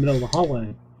should say in the middle of the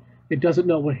hallway. It doesn't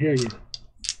know we're here yet.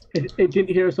 It didn't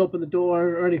hear us open the door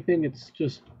or anything. It's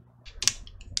just...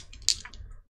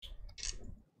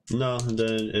 No,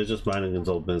 then it's just minding its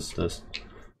own business.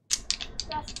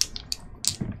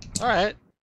 all right.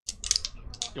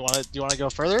 Do you wanna go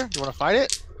further? Do you wanna fight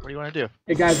it? What do you wanna do?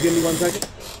 Hey guys, give me 1 second.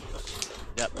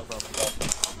 Yep, no problem.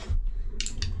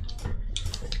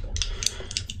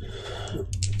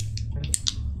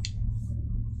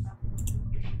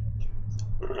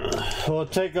 Well,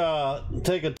 take a.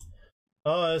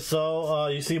 So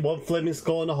you see one flaming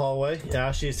skull in the hallway.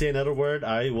 Ashley, you say another word,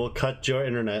 I will cut your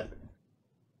internet.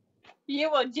 You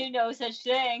won't do no such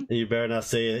thing. You better not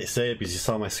say it because you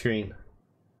saw my screen.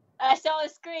 I saw a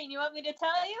screen. You want me to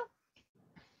tell you?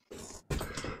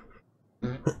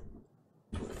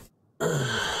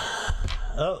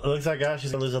 Oh, it looks like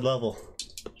Ashley's gonna lose a level.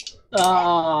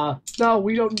 No,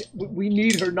 we don't. We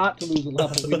need her not to lose a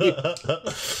level.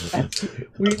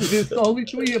 There's only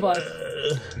 3 of us.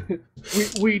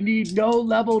 We need no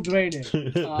level draining.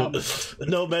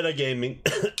 No metagaming.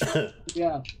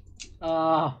 Yeah.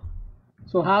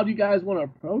 So how do you guys want to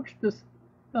approach this?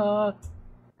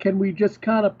 Can we just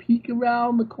kind of peek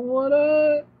around the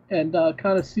corner and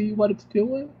kind of see what it's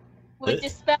doing? Would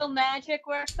dispel magic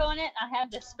work on it? I have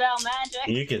dispel magic.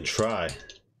 You can try.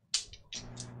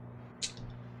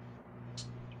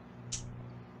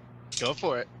 Go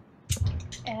for it.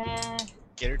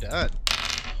 Get her done.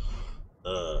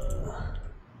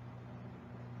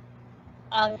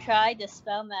 I'll try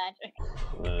dispel magic.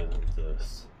 And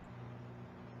this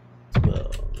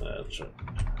spell magic.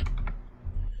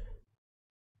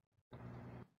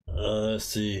 Let's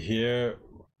see here.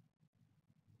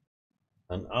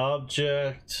 An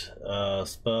object,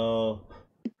 spell,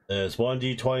 It's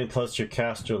 1d20 plus your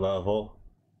caster level.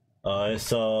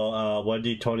 So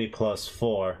 1d20 plus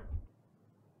 4.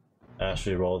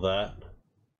 Ashley, roll that.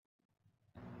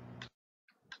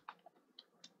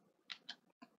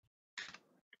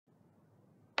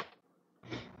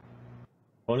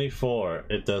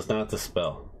 $24. It does not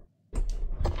dispel.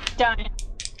 Darn it.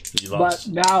 You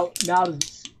lost. But now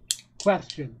does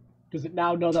question. Does it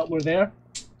now know that we're there?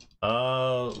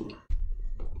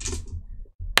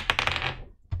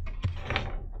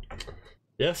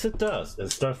 Yes, it does.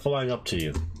 It starts flying up to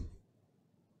you.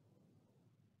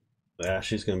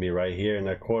 Ashley's gonna be right here in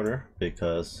that corner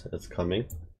because it's coming.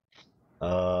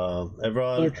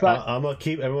 Everyone, I'm gonna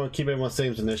keep everyone's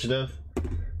same initiative.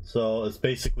 So it's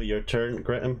basically your turn,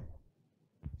 Grim.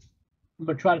 I'm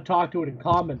gonna try to talk to it in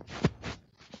common.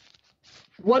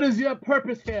 What is your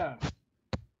purpose here?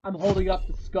 I'm holding up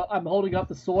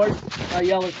the sword. I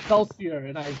yell Excelsior,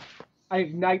 and I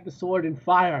ignite the sword in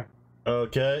fire.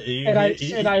 Okay.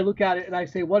 I look at it and I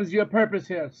say, "What is your purpose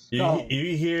here?"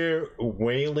 You hear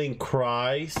wailing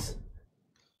cries,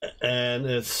 and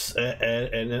it's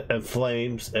and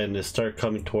flames, and it start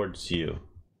coming towards you.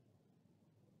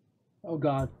 Oh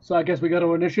God! So I guess we go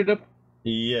to initiative.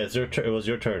 Yeah, it's your turn. It was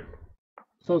your turn.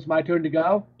 So it's my turn to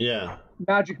go. Yeah.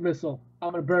 Magic missile. I'm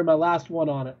gonna burn my last one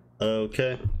on it.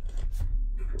 Okay.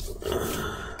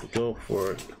 Go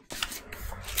for it.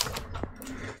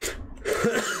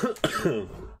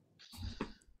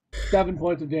 Seven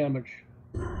points of damage.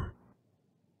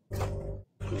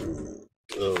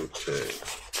 Okay.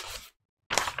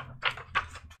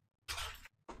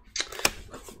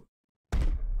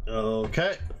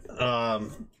 Okay.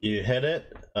 You hit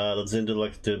it.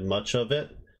 Zindelux did much of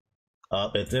it.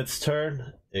 It's its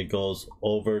turn. It goes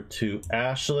over to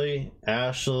Ashley.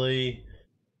 Ashley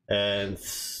and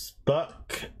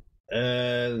Buck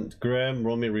and Graham.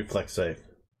 Roll me a reflex save.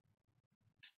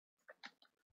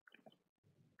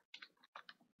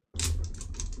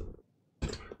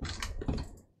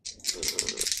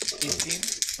 18.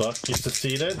 Buck, you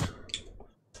succeeded.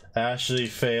 Ashley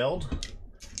failed.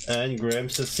 And Graham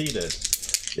succeeded.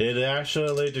 It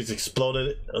actually just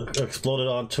exploded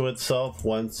onto itself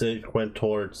once it went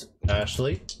towards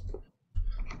Ashley.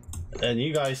 And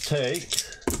you guys take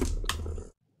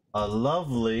a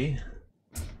lovely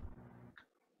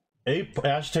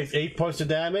Ash takes 8 points of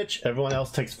damage. Everyone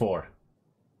else takes 4.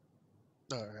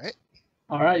 Alright.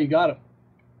 Alright, you got it.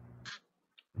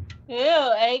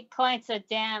 Ew, 8 points of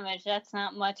damage. That's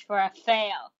not much for a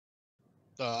fail.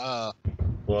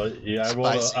 Well, yeah,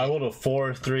 I rolled a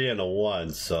 4, 3, and a 1,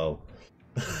 so.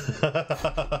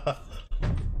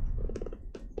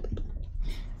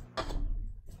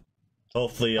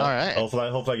 Hopefully,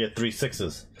 hopefully I get 3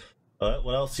 6s.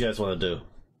 What else do you guys want to do?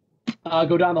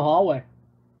 Go down the hallway.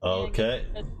 Okay.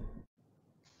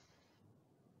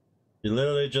 You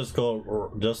literally just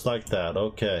go just like that.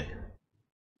 Okay.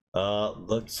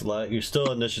 Looks like you're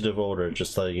still initiative order,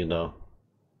 just letting you know.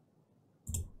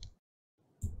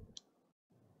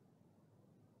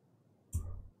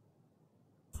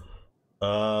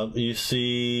 You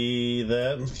see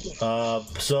them.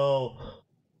 So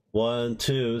 1,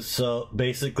 2. So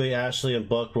basically, Ashley and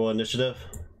Buck roll initiative.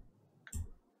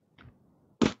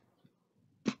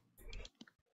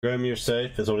 Graham, you're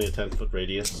safe. It's only a 10-foot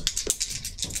radius.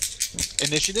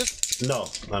 Initiative? No,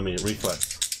 I mean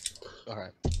reflex.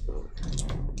 Alright.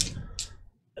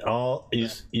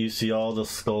 You see all the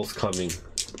skulls coming.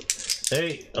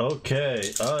 Hey,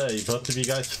 okay. Both of you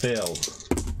guys failed.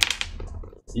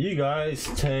 You guys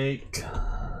take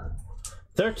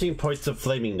 13 points of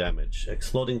flaming damage.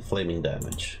 Exploding flaming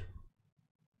damage.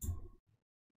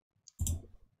 These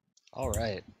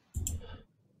Alright.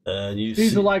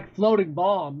 are like floating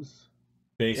bombs.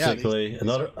 Basically, yeah,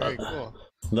 cool.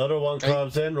 Another one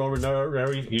comes in.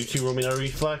 You two roll me another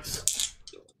reflex.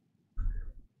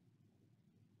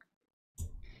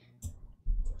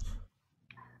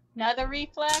 Another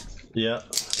reflex? Yeah,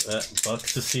 Buck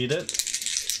succeeded.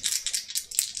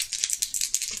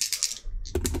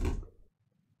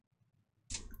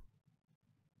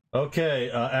 Okay,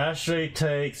 Ashley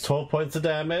takes 12 points of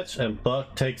damage, and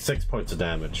Buck takes 6 points of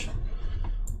damage.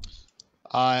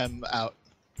 I'm out.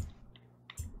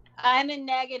 I'm in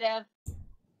negative.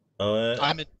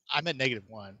 I'm at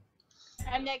 -1.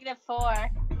 I'm -4.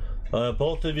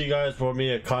 Both of you guys roll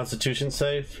me a Constitution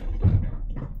save.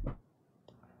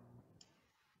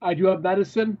 I do have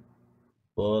medicine.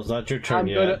 Well, it's not your turn I'm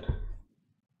yet.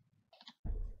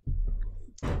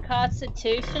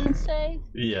 Constitution save?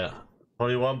 Yeah.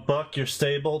 21, Buck, you're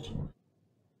stabled.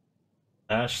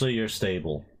 Ashley, you're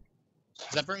stable.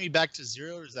 Does that bring me back to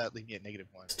 0, or does that leave me at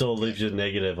 -1? Still leaves you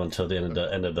negative until the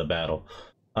end of the battle.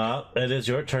 It is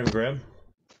your turn, Grim.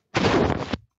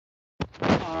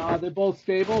 They're both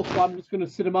stable, so I'm just gonna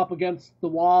sit them up against the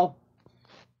wall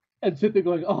and sit there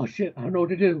going, "Oh shit, I don't know what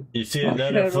to do." You see Oh,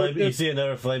 another shit, flame. You see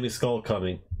another flaming skull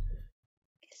coming.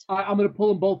 I'm gonna pull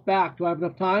them both back. Do I have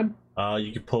enough time?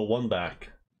 You can pull one back.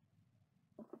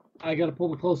 I gotta pull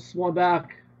the closest one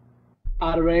back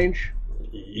out of range.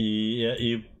 Yeah,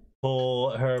 you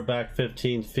pull her back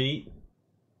 15 feet,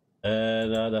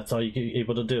 and that's all you're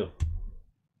able to do.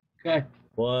 Okay.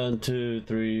 1, 2,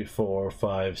 3, 4,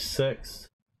 5, 6.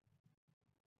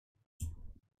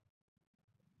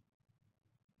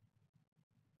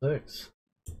 6.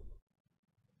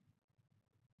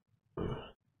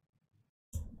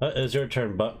 It's your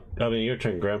turn, your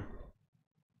turn, Grim.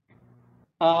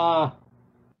 I'm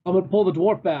gonna pull the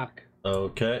dwarf back.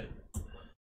 Okay.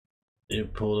 You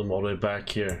pull them all the way back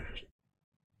here.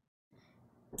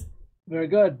 Very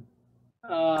good.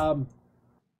 I'm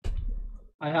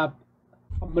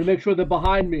gonna make sure they're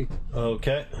behind me.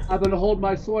 Okay. I'm gonna hold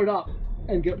my sword up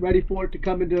and get ready for it to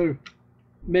come into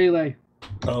melee.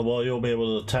 Well, you'll be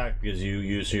able to attack because you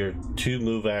use your 2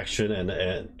 move action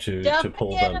and to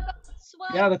pull them.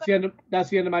 Yeah, that's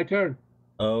the end of my turn.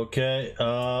 Okay.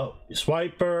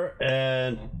 Swiper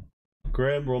and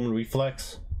Grim, Roman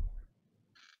reflex.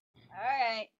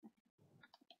 Alright.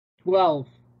 12.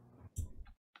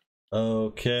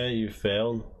 Okay, you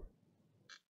failed.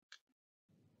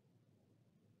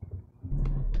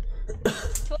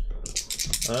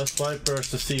 Swiper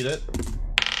succeeded.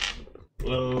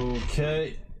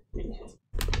 Okay.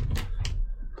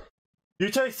 You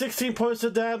take 16 points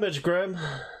of damage, Grim.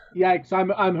 Yikes!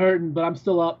 I'm hurting, but I'm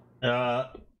still up.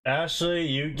 Ashley,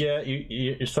 your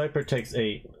swiper takes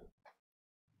 8.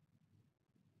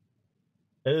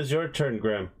 It is your turn,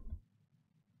 Grim.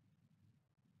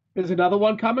 Is another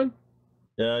one coming?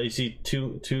 Yeah, you see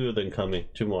two of them coming.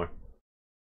 2 more.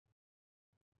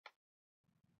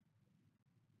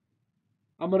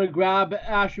 I'm gonna grab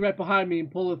Ashley right behind me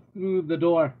and pull it through the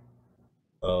door.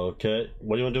 Okay.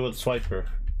 What do you want to do with Swiper?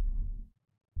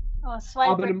 Oh,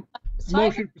 Swiper. I'm gonna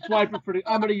motion for Swiper for the.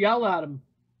 I'm gonna yell at him.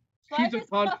 Swiper's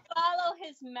gonna follow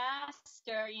his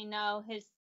master, his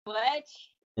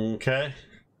glitch. Okay.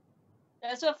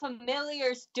 That's what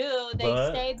familiars do. They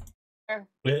stay there.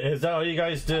 Is that what you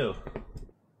guys do?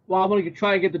 Well, I'm gonna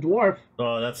try and get the dwarf.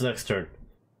 Oh, that's next turn.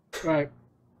 Right.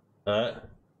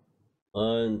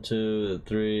 1, 2,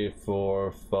 3,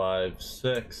 4, 5,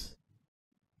 6.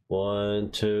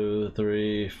 1, 2,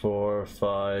 3, 4,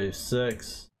 5,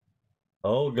 6.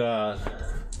 Oh god.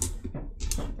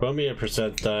 Throw me a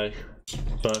percent die.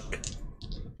 Fuck.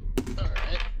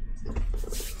 Alright.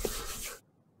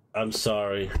 I'm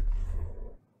sorry.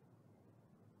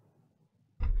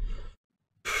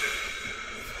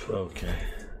 Okay.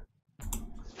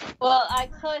 Well, I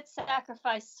could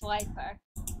sacrifice Swiper.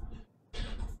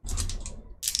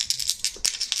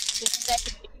 You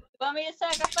want me to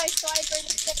sacrifice Swiper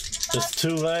to save us? It's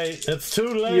too late. It's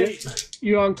too late.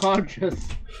 You're unconscious.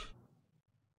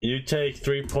 You take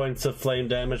 3 points of flame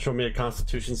damage from your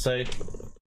Constitution save.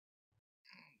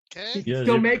 Okay. You can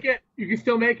still make it. You can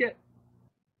still make it.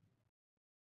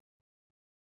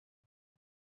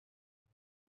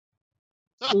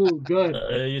 Ooh, good.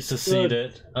 You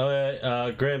succeeded.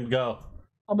 Okay, Grim, go.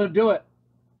 I'm gonna do it.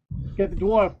 Get the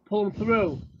dwarf, pull him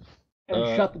through,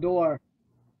 and shut the door.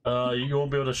 You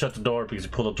won't be able to shut the door because you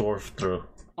pulled the dwarf through.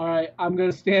 Alright, I'm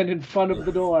gonna stand in front of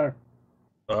the door.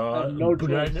 No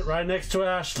right next to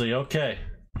Ashley, okay.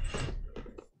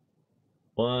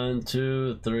 1,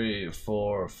 2, 3,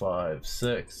 4, 5,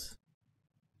 6.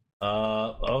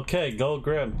 Okay, go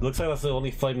Grim. Looks like that's the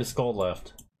only flaming skull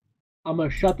left. I'm gonna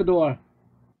shut the door.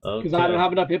 Because I don't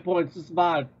have enough hit points to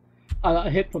survive a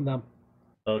hit from them.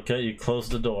 Okay, you close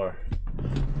the door.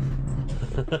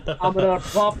 I'm gonna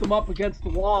prop them up against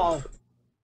the wall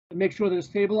and make sure they're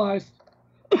stabilized.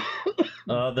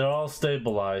 They're all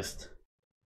stabilized.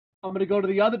 I'm gonna go to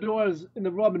the other doors in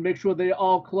the room and make sure they're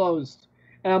all closed.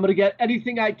 And I'm gonna get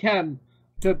anything I can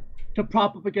to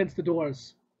prop up against the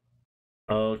doors.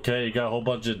 Okay, you got a whole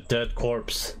bunch of dead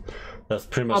corpse that's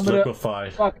pretty much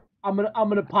liquefied. I'm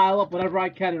gonna pile up whatever I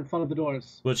can in front of the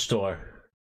doors. Which door?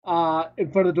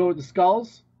 In front of the door with the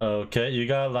skulls. Okay, you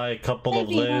got like a couple of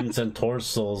limbs and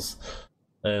torsos,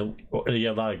 and you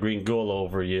have a lot of green ghoul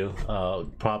over you,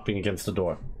 propping against the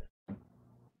door.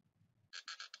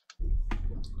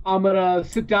 I'm gonna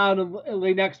sit down and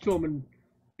lay next to him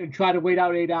and try to wait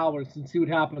out 8 hours and see what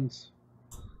happens.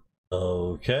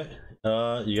 Okay,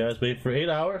 you guys wait for 8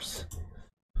 hours.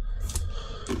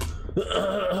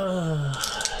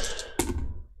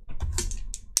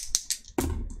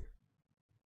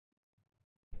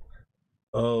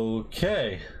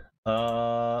 Okay.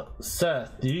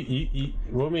 Seth, you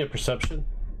roll me a perception.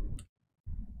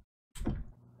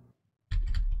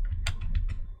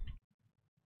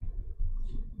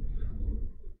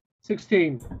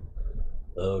 $16.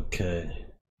 Okay.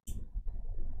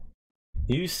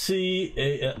 You see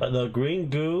the green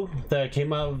goo that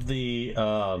came out of the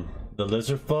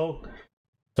lizard folk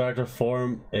start to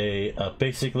form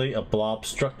basically a blob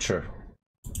structure.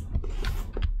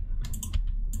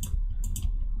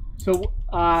 So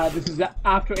this is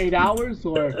after 8 hours,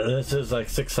 or This is like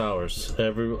 6 hours.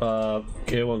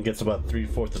 Everyone gets about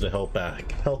 3/4 of the health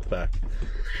back.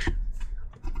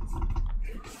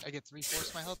 I get 3/4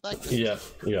 of my health back. Yeah.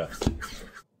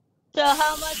 So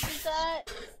how much is that?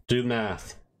 Do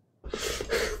math.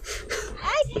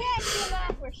 I can't do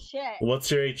that for shit. What's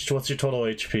your total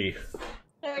HP?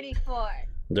 34.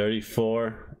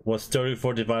 34. What's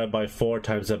 34 divided by 4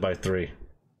 times that by 3?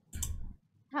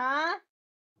 Huh?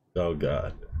 Oh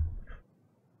god.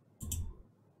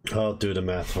 I'll do the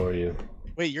math for you.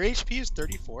 Wait, your HP is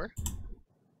 34?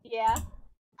 Yeah.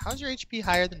 How's your HP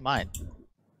higher than mine?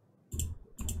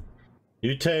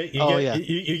 You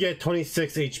get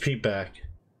 26 HP back.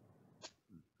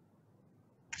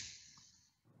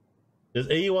 Does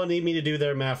anyone need me to do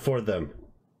their math for them?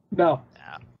 no?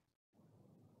 Yeah.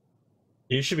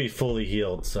 You should be fully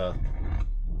healed, so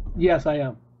Yes, I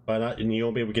am. and you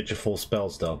won't be able to get your full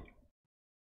spells though.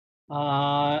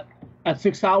 At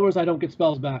 6 hours, I don't get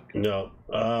spells back. No.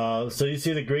 So you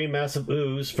see the green massive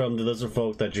ooze from the lizard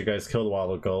folk that you guys killed a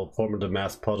while ago, forming the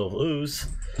mass puddle of ooze.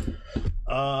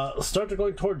 Start to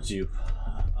going towards you.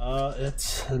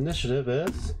 Its initiative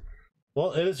is...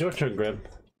 Well, it is your turn, Grim.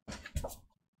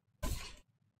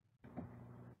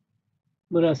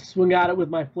 I'm gonna swing at it with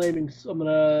my flaming. I'm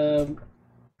gonna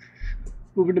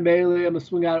move into melee. I'm gonna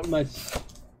swing at it with my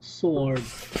sword.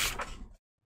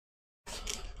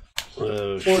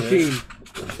 Okay. 14.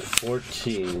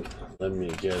 14. Let me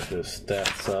get his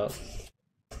stats up.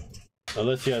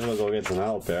 Unless you guys want to go against an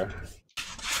owlbear.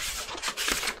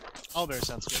 Owlbear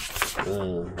sounds good.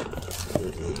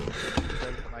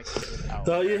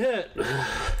 So you hit.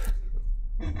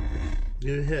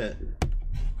 You hit.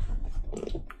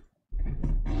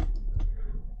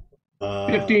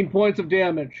 15 points of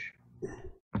damage.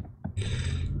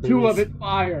 2 of it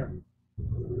fire.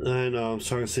 I know. I'm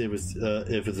trying to see if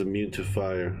it's immune to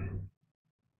fire.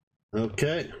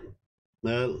 Okay,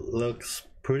 that looks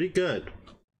pretty good.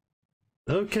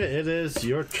 Okay, it is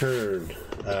your turn,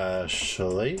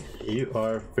 Ashley. You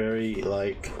are very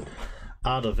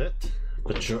out of it,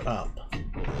 but you're up.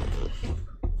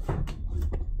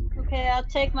 Okay, I'll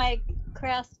take my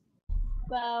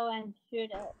crossbow and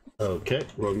shoot it. Okay,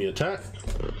 roll me attack.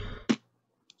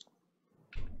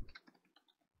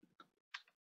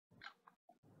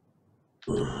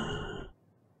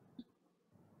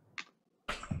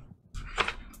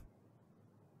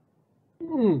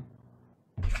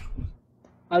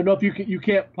 I don't know if you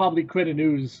can't probably crit an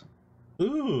ooze.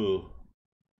 Ooh.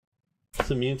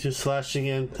 It's immune to slashing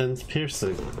and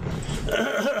piercing.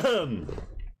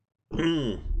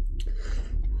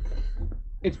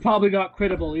 It's probably not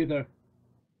critable either.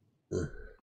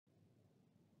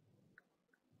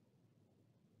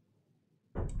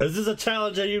 Is this a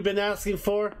challenge that you've been asking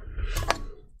for?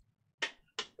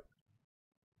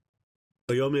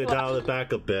 Or you want me to dial it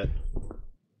back a bit?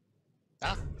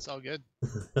 Ah, it's all good.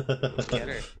 Get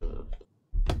her.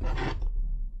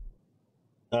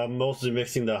 I'm mostly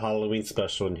mixing the Halloween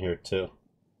special in here too.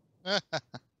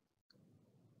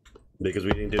 Because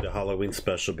we didn't do the Halloween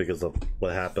special because of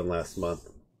what happened last month.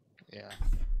 Yeah.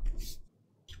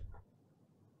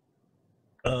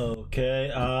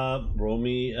 Okay, roll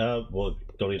me, well,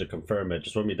 don't need to confirm it,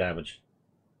 just roll me damage.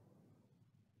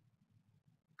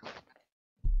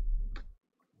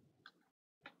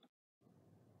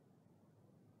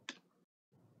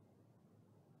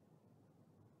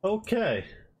 Okay,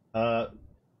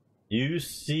 you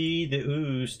see the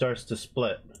ooze starts to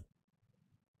split.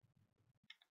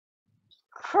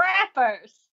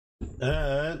 Crappers!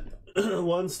 And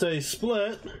once they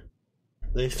split,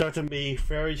 they start to be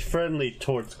very friendly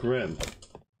towards Grim.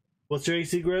 What's your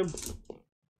AC, Grim?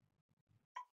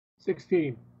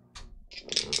 16.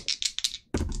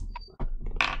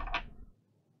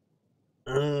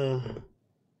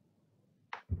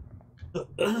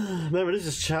 Remember, this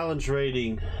is challenge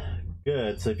rating.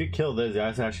 Good. So if you kill this, you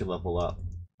guys actually level up.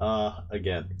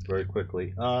 Again, very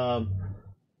quickly.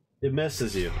 It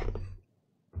misses you.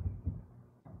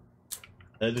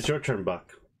 And it's your turn,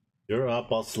 Buck. You're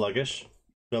up, all sluggish,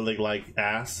 feeling like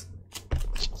ass,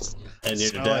 and you're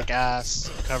Smell dead. like ass,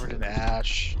 covered in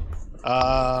ash.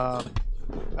 All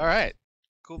right.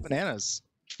 Cool bananas.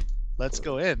 Let's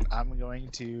go in. I'm going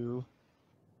to.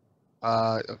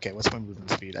 Okay, what's my movement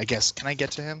speed? I guess. Can I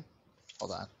get to him?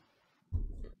 Hold on.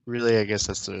 Really, I guess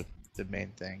that's the main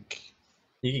thing.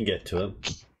 You can get to him.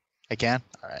 I can?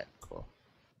 Alright, cool.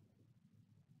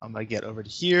 I'm gonna get over to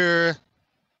here.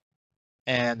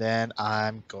 And then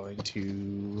I'm going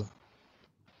to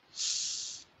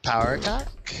power attack.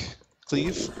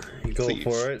 Cleave. Go Cleave.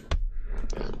 for it.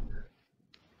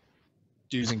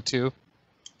 Using 2.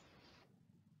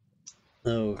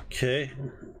 Okay.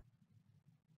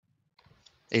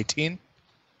 18.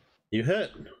 You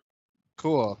hit.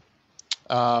 Cool.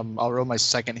 I'll roll my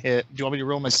second hit. Do you want me to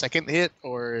roll my second hit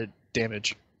or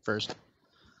damage first?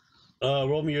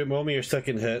 Roll me your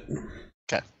second hit.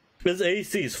 Okay. His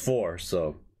AC is 4,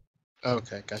 so.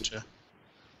 Okay, gotcha.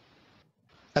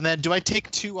 And then do I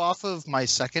take 2 off of my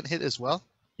second hit as well?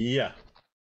 Yeah.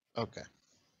 Okay.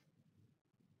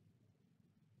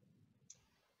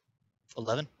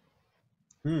 11.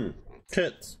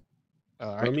 Hits.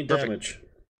 All right. Roll me perfect. damage.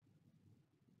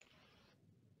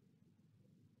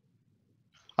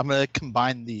 I'm gonna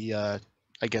combine the, I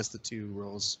guess the 2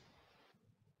 rolls.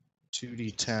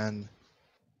 2d10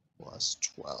 plus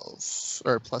 12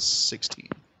 or plus 16.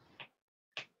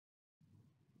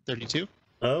 32.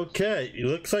 Okay. It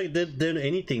looks like it didn't do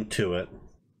anything to it.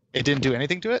 It didn't do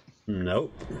anything to it?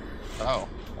 Nope. Oh,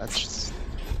 that's just...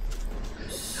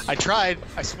 I tried.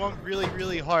 I swung really,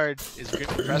 really hard. Is good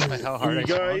impressed by how hard You I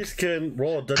swung. guys can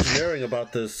roll a dungeoneering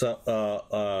about this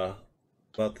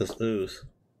ooze.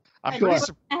 I'm Sure.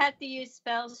 pretty, I have to use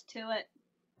spells to it.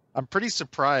 I'm pretty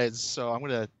surprised. So I'm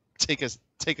gonna take a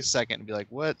second and be like,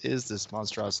 "What is this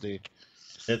monstrosity?"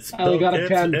 It's I only got a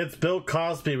 10. it's Bill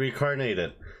Cosby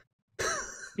reincarnated.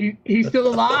 He's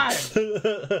still alive.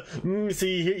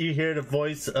 See, you hear the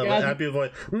voice of Yeah, a happy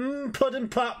voice. Puddin'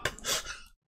 pop.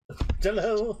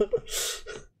 Hello.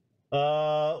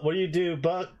 What do you do,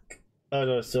 Buck? Oh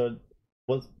no. So,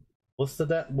 what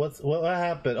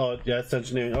happened? Oh, yeah, it's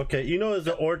engineering. Okay, you know, as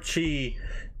the orchie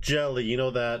jelly, you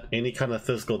know that any kind of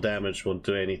physical damage won't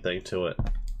do anything to it.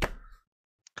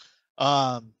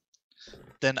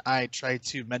 Then I try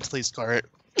to mentally scar it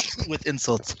with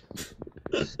insults.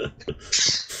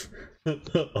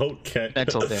 Okay.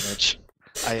 Mental damage.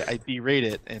 I berate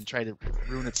it and try to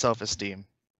ruin its self-esteem.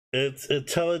 It's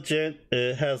intelligent.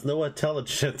 It has no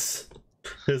intelligence.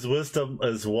 His wisdom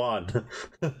is 1.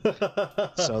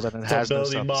 So then it has no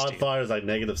ability self-esteem. modifier is like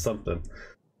negative something.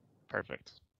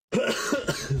 Perfect.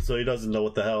 So he doesn't know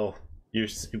what the hell he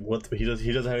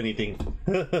doesn't have anything.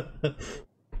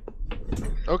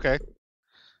 Okay.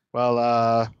 Well,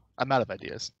 I'm out of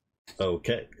ideas.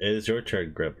 Okay, it is your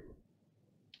turn, Grip.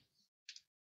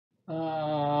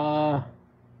 Hold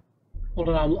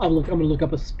on, I'm gonna look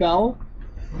up a spell.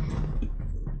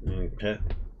 Okay.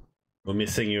 Let me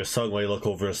sing you a song while you look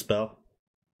over a spell.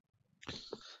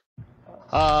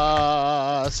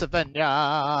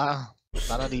 Savannah.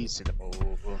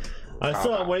 I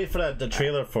still wait for the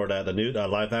trailer for that, the new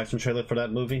live action trailer for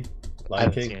that movie, I Lion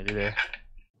haven't King. seen it either.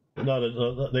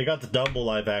 No, they got the double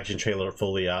live action trailer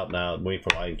fully out now. I'm waiting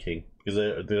for Lion King because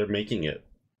they're making it.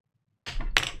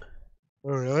 Oh,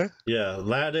 really? Yeah,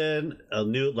 Aladdin, a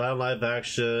new live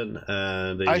action,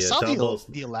 and the I saw Dumbo's.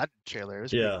 the Aladdin trailer. It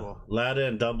was Yeah, pretty cool. Aladdin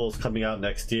and Dumbo's coming out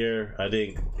next year. I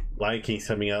think Lion King's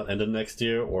coming out end of next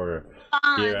year or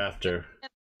year after.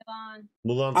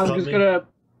 Mulan's coming.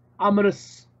 I'm gonna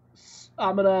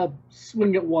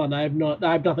swing at one. I have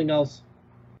nothing else.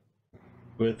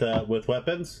 With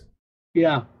weapons.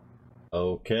 Yeah.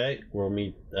 Okay, roll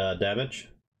me damage.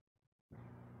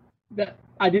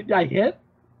 I hit.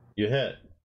 You hit.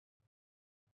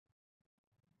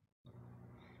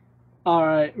 All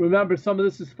right. Remember, some of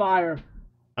this is fire.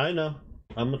 I know.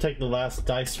 I'm gonna take the last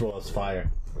dice roll as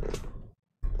fire.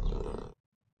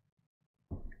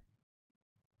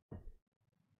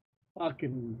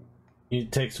 Fucking. He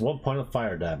takes 1 point of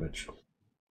fire damage.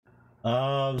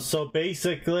 So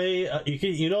basically,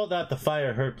 you know that the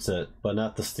fire hurts it, but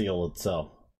not the steel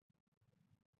itself.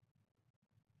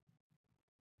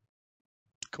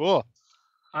 Cool.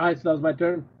 All right, so that was my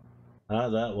turn.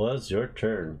 That was your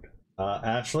turn.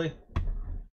 Ashley?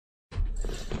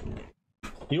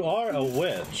 You are a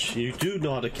witch. You do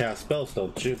know how to cast spells,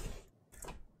 don't you?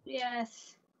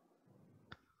 Yes.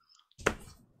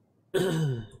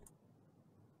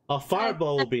 A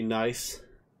fireball would be nice.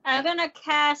 I'm gonna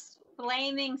cast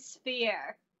Flaming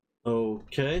Spear.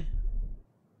 Okay.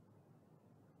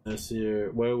 Let's see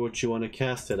here. Where would you want to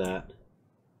cast it at?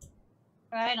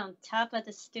 Right on top of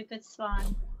the stupid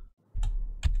swan.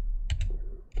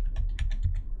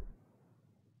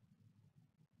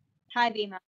 Hi,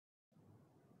 Beamer.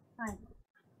 Hi.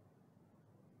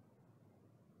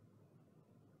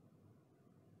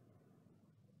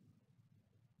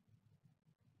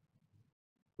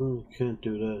 Oh, can't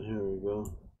do that. Here we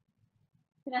go.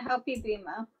 Can I help you,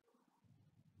 Bima?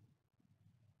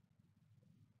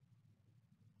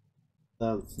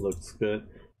 That looks good.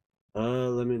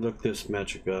 Let me look this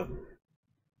magic up.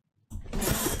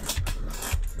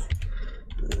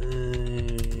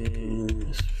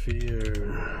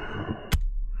 Sphere.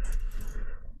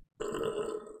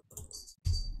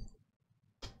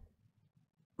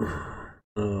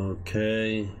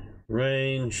 Okay.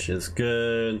 Range is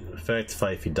good. Effect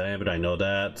 5 feet diameter, I know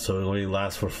that. So it only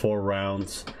lasts for 4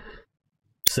 rounds.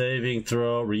 Saving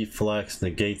throw, reflex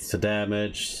negates the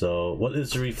damage. So what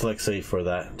is the reflex save for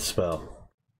that spell?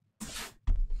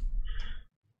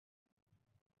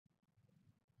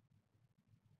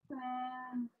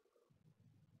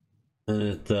 And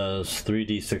it does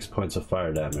 3d6 points of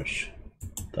fire damage.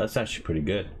 That's actually pretty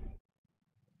good.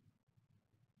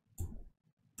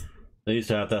 I used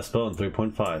to have that spell in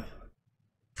 3.5.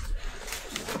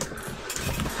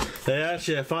 Hey,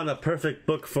 actually, I found a perfect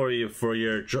book for you for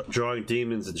your drawing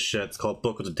demons and shit. It's called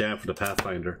Book of the Damned for the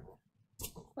Pathfinder.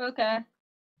 Okay.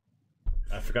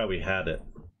 I forgot we had it.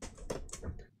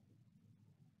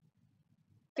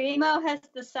 Bimo has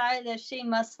decided she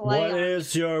must lay What on.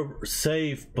 is your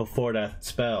save before that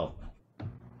spell?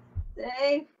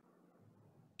 Save.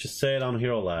 Just say it on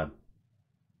Hero Lab.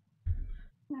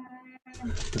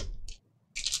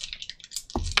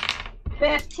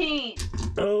 15.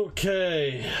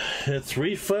 Okay, its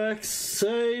reflex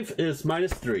save is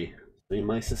 -3. So you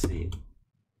might succeed.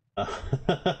 I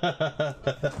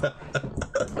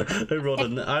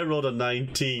rolled a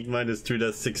 19 -3.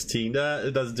 That's 16.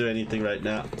 It doesn't do anything right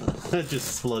now. It's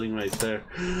just floating right there.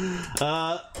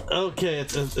 Okay,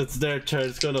 it's their turn.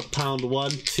 It's going to pound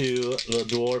 1 to the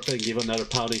dwarf and give another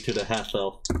pounding to the half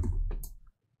elf.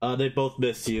 They both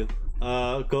miss you.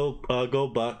 Go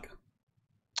Buck.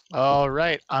 All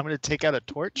right, I'm gonna take out a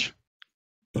torch,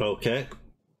 Okay.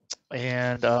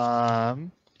 and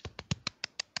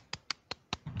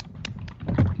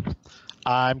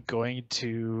I'm going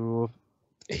to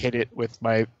hit it with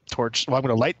my torch. Well, I'm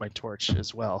going to light my torch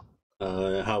as well.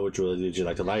 How would you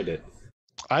like to light it?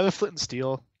 I have a flint and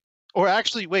steel. Or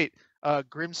actually, wait.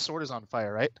 Grim's sword is on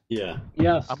fire, right? Yeah.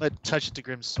 Yes. I'm going to touch it to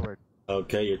Grim's sword.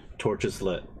 Okay, your torch is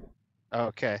lit.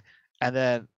 Okay. And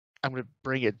then I'm going to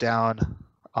bring it down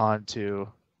onto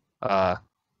one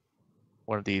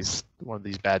of these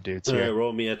bad dudes Alright, here.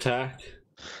 roll me attack.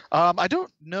 I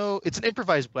don't know. It's an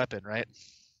improvised weapon, right?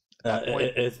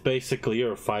 It's basically,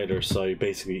 you're a fighter, so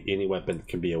basically any weapon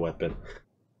can be a weapon.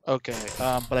 Okay.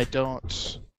 But I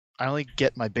only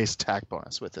get my base attack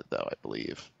bonus with it, though, I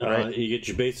believe. Right? You get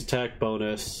your base attack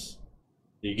bonus.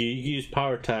 You can use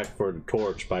power attack for the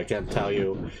torch, but I can't tell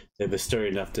you if it's sturdy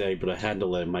enough to be able to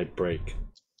handle it. It might break.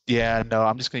 Yeah, no,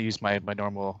 I'm just going to use my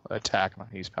normal attack. I'm not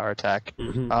going to use power attack.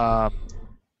 11?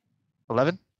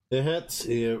 It hits.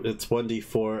 It's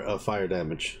 1d4 of fire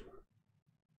damage.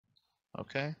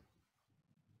 Okay.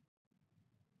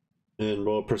 And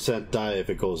roll a percent die if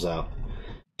it goes out.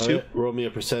 2. Okay, roll me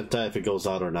a percent die if it goes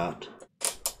out or not.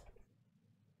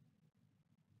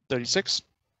 36.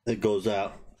 It goes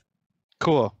out.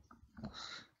 Cool.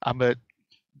 Do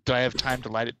I have time to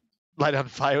light it on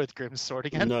fire with Grim's sword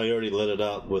again? No, you already lit it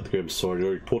out with Grim's sword. You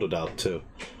already pulled it out too.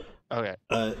 Okay.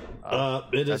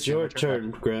 It is your turn,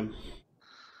 Grim.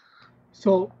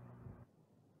 So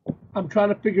I'm trying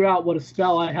to figure out what a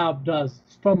spell I have does.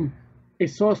 It's from a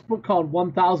source book called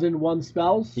 1001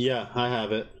 Spells. Yeah, I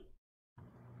have it.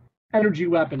 Energy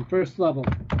weapon, first level.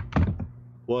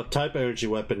 What type of energy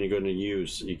weapon you're going to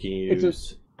use? You can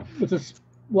use.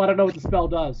 Well, I don't know what the spell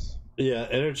does. Yeah,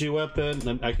 energy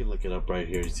weapon. I can look it up right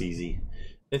here. It's easy.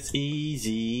 It's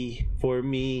easy for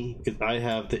me because I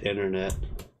have the internet.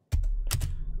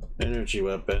 Energy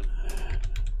weapon.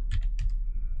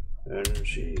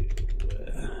 Energy.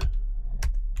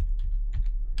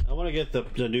 I want to get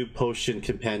the new potion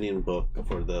companion book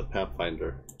for the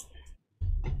Pathfinder.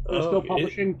 They're still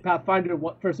publishing Pathfinder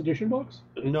first edition books?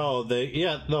 No, they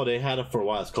had it for a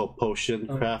while. It's called potion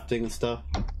crafting and stuff.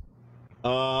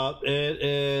 It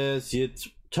is you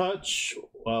touch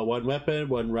one weapon,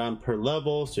 1 round per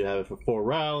level, so you have it for 4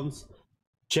 rounds.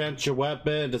 Chant your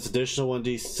weapon, does additional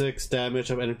 1d6 damage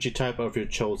of energy type of your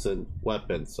chosen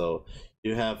weapon. So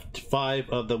you have 5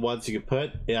 of the ones you can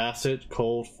put: acid,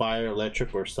 cold, fire,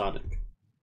 electric, or sonic.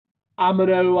 I'm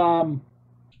gonna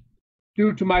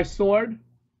do to my sword.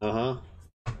 Fire.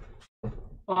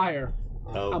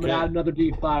 Okay. I'm gonna add another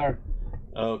D fire.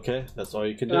 Okay, that's all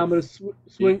you can do. And I'm gonna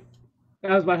swing.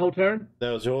 That was my whole turn.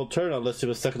 That was your whole turn, unless you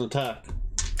have a second attack.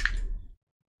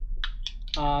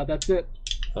 That's it.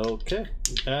 Okay,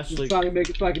 Ashley. Just trying to make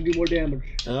it so I can do more damage.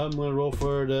 I'm gonna roll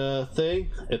for the thing.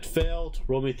 It failed.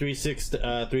 Roll me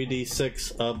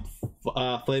 3d6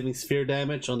 of flaming sphere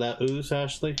damage on that ooze,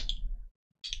 Ashley.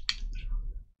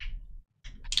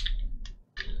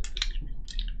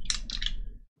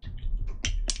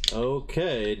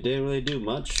 Okay, didn't really do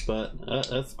much, but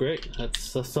that's great. That's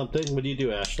something. What do you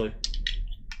do, Ashley?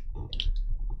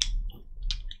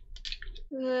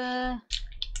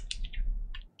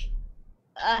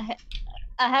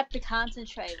 I have to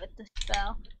concentrate with the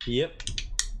spell, Yep.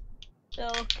 so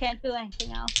can't do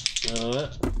anything else.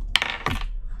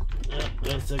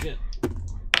 Wait a second.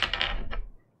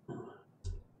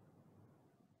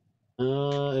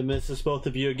 It misses both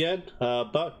of you again.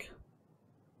 Buck.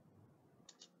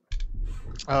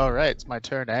 All right, it's my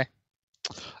turn, eh?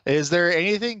 Is there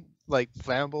anything like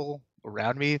flammable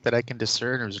around me that I can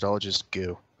discern, or is it all just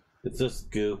goo? It's just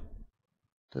goo.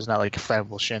 There's not like a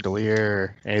flammable chandelier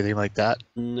or anything like that.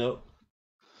 Nope.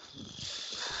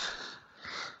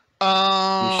 You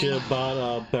Um, should have bought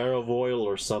a barrel of oil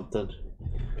or something.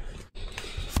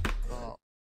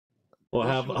 Or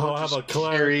have a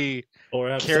carry some...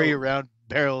 around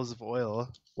barrels of oil.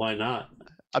 Why not?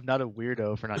 I'm not a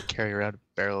weirdo for not carrying around a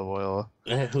barrel of oil.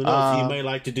 Who knows? You may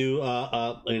like to do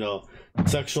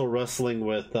sexual wrestling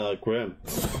with Grim.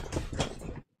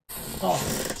 Oh,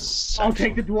 I'll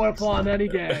take the dwarf on any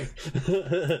day.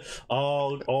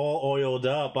 all oiled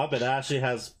up. I bet Ashley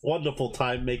has wonderful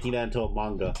time making that into a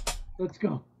manga. Let's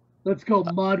go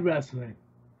mud wrestling.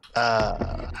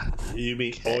 You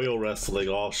mean oil wrestling,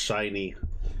 all shiny.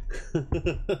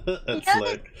 That's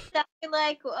like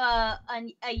a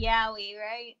yaoi,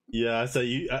 right? Yeah, so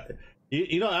you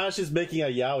know Ashley's making a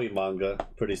yaoi manga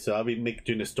pretty soon. I'll be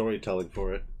doing the storytelling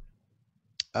for it.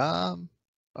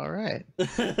 All right.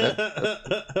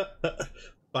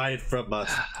 Buy it from us.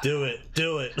 Do it.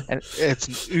 And it's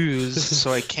an ooze,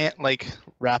 so I can't like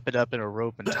wrap it up in a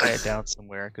rope and tie it down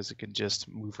somewhere because it can just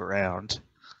move around.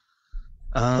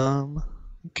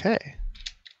 Okay.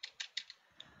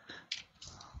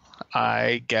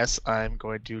 I guess I'm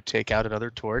going to take out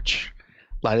another torch,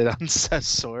 light it on Seth's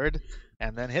sword,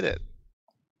 and then hit it.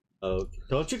 Oh,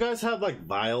 don't you guys have like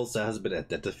vials that hasn't been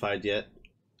identified yet?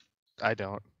 I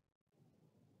don't.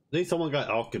 I think someone got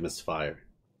alchemist fire.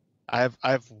 I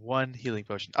have one healing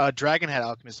potion. Dragon had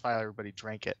alchemist fire. Everybody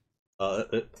drank it.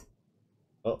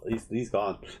 He's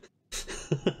gone.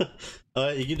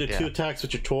 You can do 2 attacks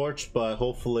with your torch, but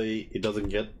hopefully it doesn't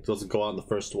go on the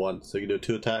first one. So you can do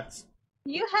 2 attacks.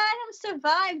 You had him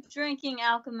survive drinking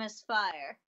alchemist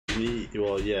fire.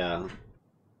 Well, yeah.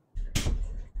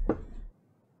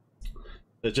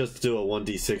 It just do a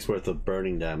 1d6 worth of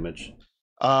burning damage.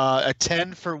 A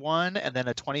 10 for one, and then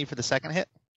a 20 for the second hit.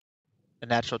 A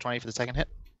natural 20 for the second hit.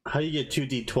 How do you get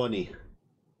 2d20?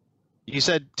 You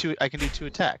said 2. I can do 2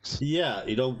 attacks. Yeah,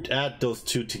 you don't add those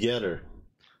 2 together.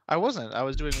 I wasn't. I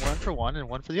was doing 1 for one and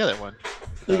 1 for the other one.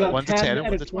 We got One's a 10 and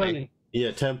one's a 20.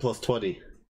 Yeah, 10 plus 20.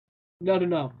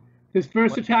 No. His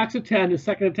first attack's a 10. His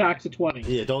second attack's a 20.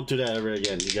 Yeah, don't do that ever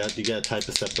again. You gotta type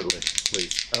it separately,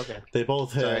 please. Okay. They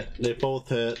both hit. Sorry. They both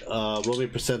hit. Roll me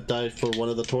percent die for one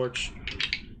of the torch.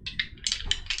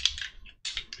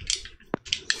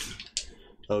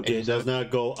 Okay, it does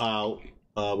not go out.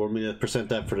 Roll me a percent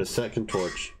die for the second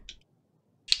torch.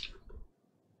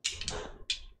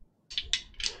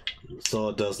 So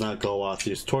it does not go off.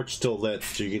 Your torch still lit,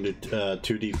 so you can do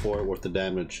 2d4 worth of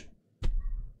damage.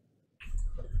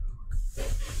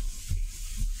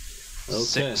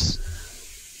 Okay.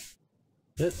 6.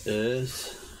 It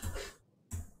is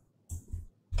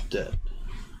dead.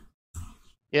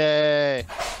 Yay!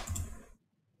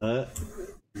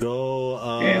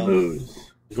 Go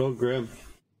Grim.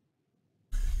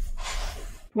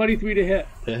 23 to hit.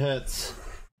 It hits.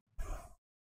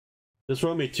 Just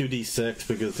roll me 2d6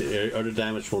 because the other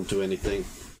damage won't do anything.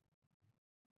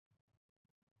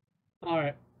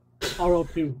 Alright. I'll roll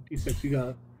 2d6. You got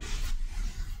it.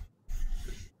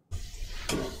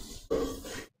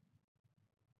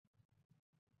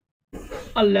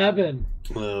 $11.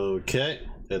 Okay.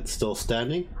 It's still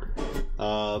standing.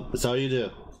 That's all you do.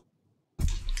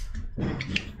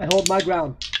 I hold my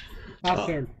ground. Half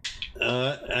turn.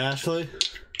 Ashley?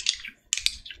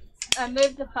 I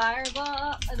moved the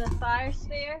fireball, the fire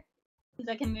sphere, because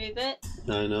I can move it.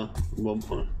 I know. One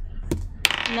point.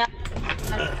 No.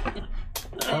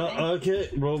 Okay.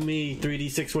 Roll me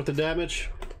 3d6 worth of damage.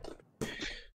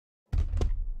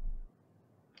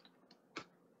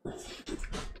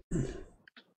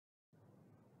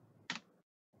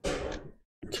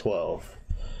 $12.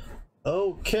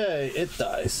 Okay, it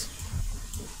dies.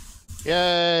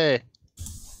 Yay!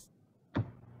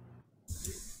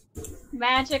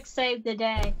 Magic saved the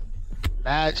day.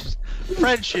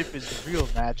 Friendship is real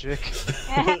magic.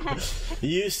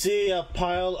 You see a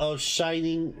pile of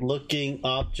shining looking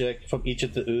object from each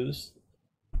of the ooze.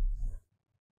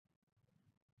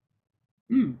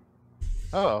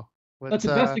 Oh. Let's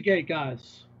investigate,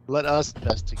 guys. Let us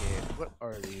investigate. What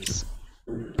are these?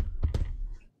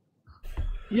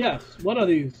 Yes, what are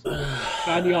these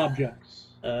shiny objects?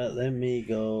 Let me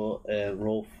go and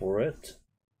roll for it.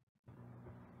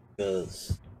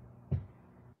 Because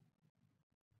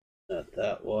not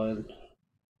that one.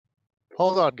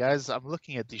 Hold on, guys. I'm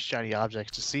looking at these shiny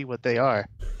objects to see what they are.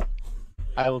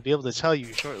 I will be able to tell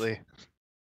you shortly.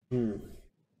 Give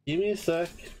me a sec.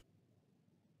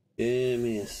 Give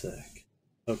me a sec.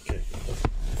 Okay.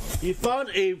 You found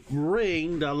a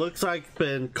ring that looks like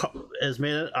is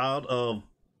made out of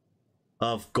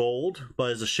gold,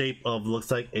 but is the shape of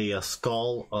looks like a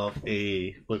skull of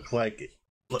a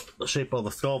the shape of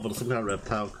a skull of some kind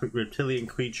of reptilian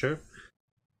creature.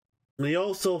 And he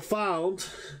also found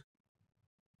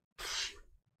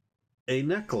a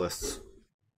necklace,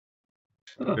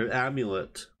 an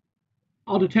amulet.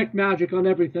 I'll detect magic on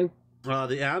everything.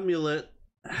 The amulet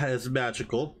is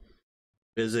magical.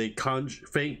 Is a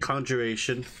faint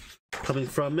conjuration coming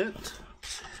from it,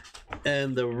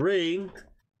 and the ring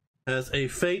has a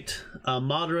faint,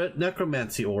 moderate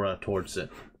necromancy aura towards it.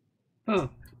 Huh.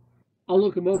 I'll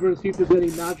look him over and see if there's any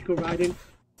magical writing.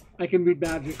 I can read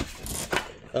magic.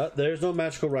 There's no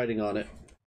magical writing on it.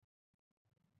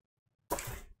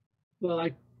 Well,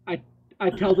 I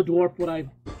tell the dwarf what I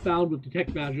found with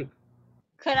detect magic.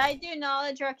 Could I do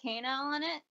knowledge arcana on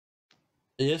it?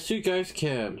 Yes, you guys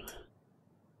can.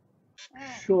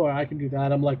 Sure, I can do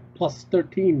that. I'm like plus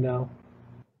 13 now.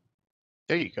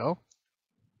 There you go.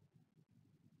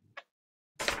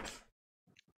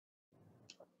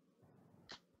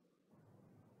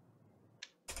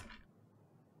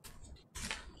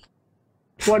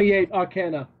 $28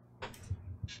 Arcana.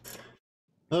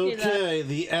 Okay,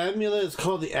 the amulet is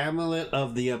called the Amulet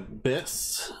of the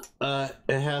Abyss. It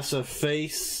has a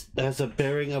face, it has a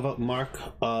bearing of a mark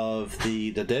of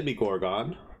the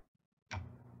Demigorgon.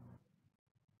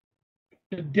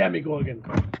 The Demigorgon.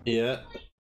 Yeah.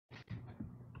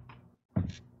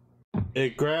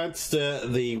 It grants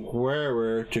the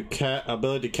wearer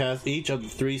ability to cast each of the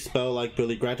 3 spell-like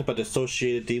ability granted by the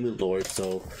associated demon lord.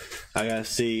 So I gotta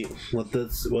see what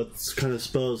kind of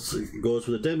spells goes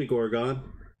with the Demigorgon.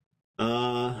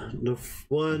 The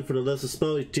one for the lesser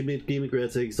spell, each demon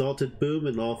grants an exalted boom,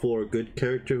 and lawful or good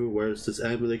character who wears this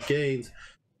amulet gains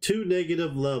 2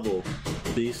 negative level.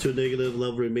 These 2 negative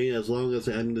level remain as long as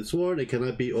the amulet is worn. It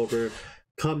cannot be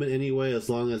overcome in any way as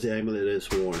long as the amulet is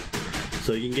worn.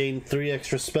 So you can gain 3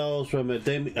 extra spells from a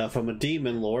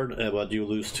demon lord, but you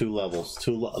lose 2 levels,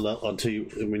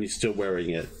 when you're still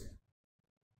wearing it.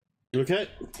 Okay.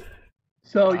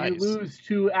 So Nice. you lose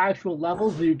 2 actual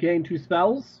levels, or you gain 2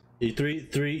 spells. You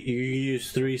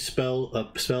use 3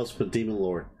 spells for demon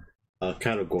lord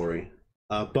category.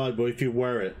 But if you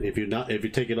wear it, if you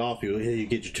take it off, you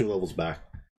get your 2 levels back.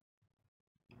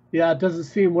 Yeah, it doesn't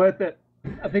seem worth it.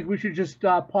 I think we should just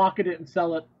pocket it and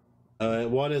sell it.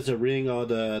 One is a ring of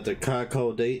the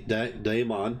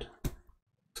Cacodemon.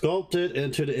 Sculpted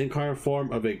into the incarnate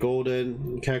form of a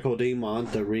golden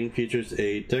Cacodemon, the ring features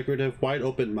a decorative wide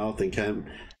open mouth and can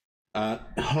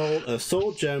hold a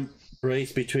soul gem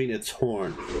braced between its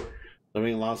horn. The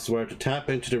ring allows the wearer to tap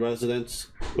into the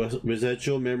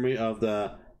residual memory of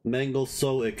the mangled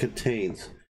soul it contains.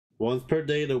 Once per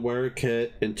day, the wearer can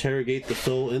interrogate the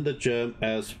soul in the gem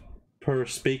as per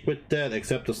Speak with Dead,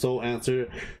 except the soul answer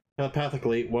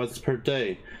telepathically once per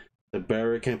day. The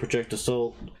bearer can project the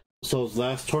soul's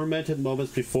last tormented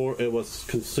moments before it was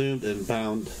consumed and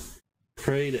bound.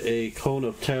 Create a cone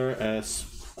of terror as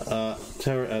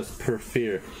per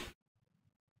fear.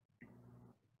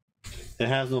 It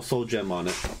has no soul gem on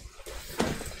it.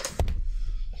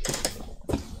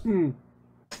 And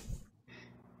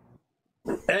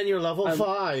you're level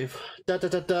 5. Da da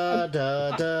da da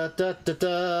da da da da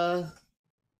da.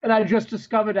 And I just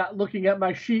discovered that looking at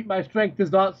my sheet, my strength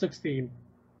is not 16.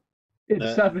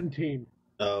 It's 17.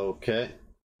 Okay.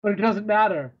 But it doesn't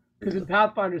matter, because in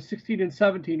Pathfinder, 16 and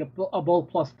 17 are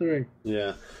both plus 3.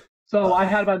 Yeah. So I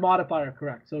had my modifier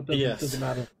correct, so it doesn't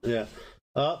matter. Yeah.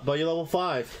 But you're level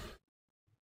 5.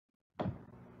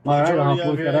 All right, I'll Majority of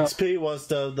look your it up. XP was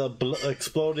the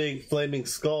exploding flaming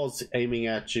skulls aiming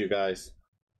at you guys.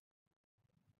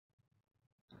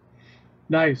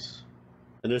 Nice.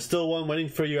 And there's still one waiting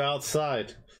for you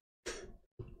outside.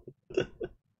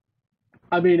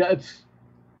 I mean,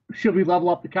 should we level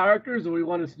up the characters, or what do you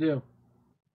want us to do?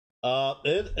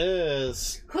 It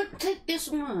is Could take this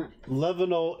one.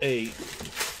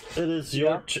 11:08. It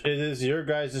is your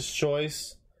guys'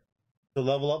 choice to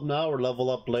level up now or level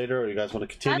up later. Or you guys want to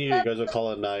continue? Or you guys will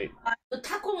call it night. 너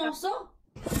타코 먹었어?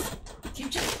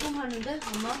 김치볶음 하는데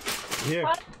엄마? Here,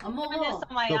 안 먹어. on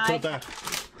my go put eye. that.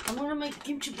 I'm gonna make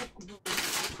김치볶음.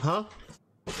 Huh?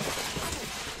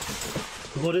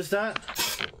 What is that?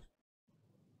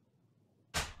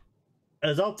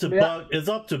 It's up to Buck. It's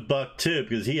up to Buck too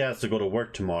because he has to go to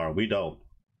work tomorrow. We don't.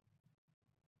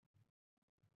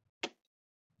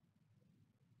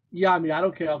 Yeah, I mean, I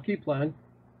don't care. I'll keep playing.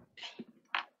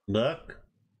 Buck.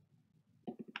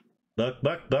 Buck.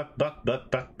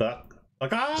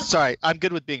 Ah! Sorry, I'm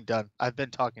good with being done. I've been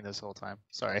talking this whole time.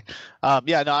 Sorry.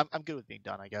 Yeah, no, I'm good with being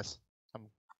done. I guess. I'm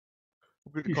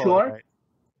good to You call sure? it right.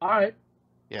 All right.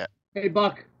 Yeah. Hey,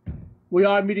 Buck, we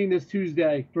are meeting this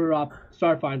Tuesday for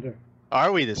Starfinder.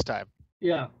 Are we this time?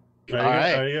 Yeah.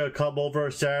 Are you gonna come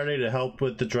over Saturday to help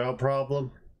with the drought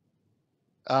problem?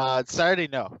 Saturday,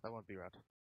 no, that won't be around.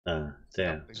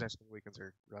 Damn. These next couple weekends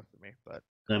are rough for me, but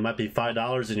There might be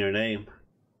 $5 in your name.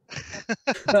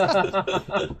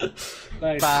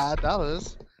 Nice.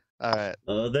 $5. All right.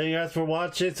 Thank you guys for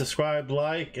watching. Subscribe,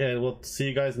 like, and we'll see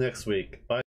you guys next week. Bye.